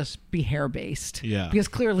 and just be hair based. Yeah. Because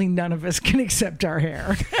clearly none of us can accept our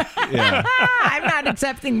hair. Yeah. I'm not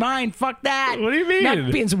accepting mine. Fuck that. What do you mean?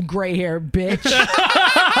 Not being some gray hair, bitch.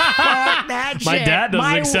 Fuck that shit. My dad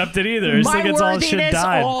doesn't accept it either. He still gets all shit worthiness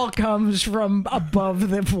dyed. all comes from above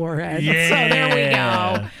the forehead. Yeah. So there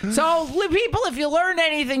we go. So people, if you learned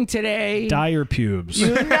anything today, Dye your pubes.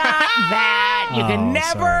 do not that. You can Oh,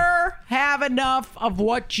 never sorry. have enough of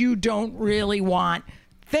what you don't really want.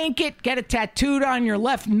 Think it, get it tattooed on your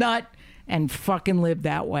left nut, and fucking live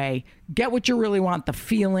that way. Get what you really want, the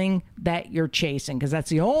feeling that you're chasing, because that's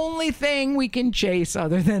the only thing we can chase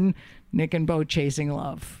other than Nick and Bo chasing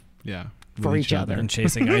love Yeah. for With each other. and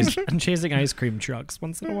chasing ice cream trucks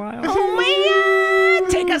once in a while. Oh, man.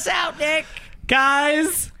 Take us out, Nick.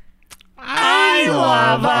 Guys, I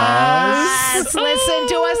love us. Listen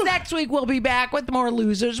to us next week. We'll be back with more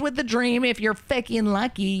Losers with the Dream if you're fucking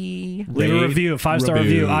lucky. leave a review, 5-star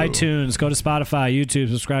review, review. iTunes, go to Spotify, YouTube,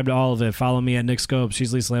 subscribe to all of it. Follow me at Nick Scopes.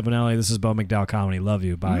 She's Lisa Lampanelli. This is Bo McDowell Comedy. Love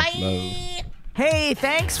you. Bye. Hey,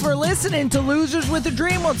 thanks for listening to Losers with a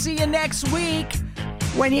Dream. We'll see you next week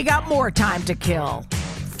when you got more time to kill.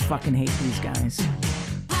 Fucking hate these guys.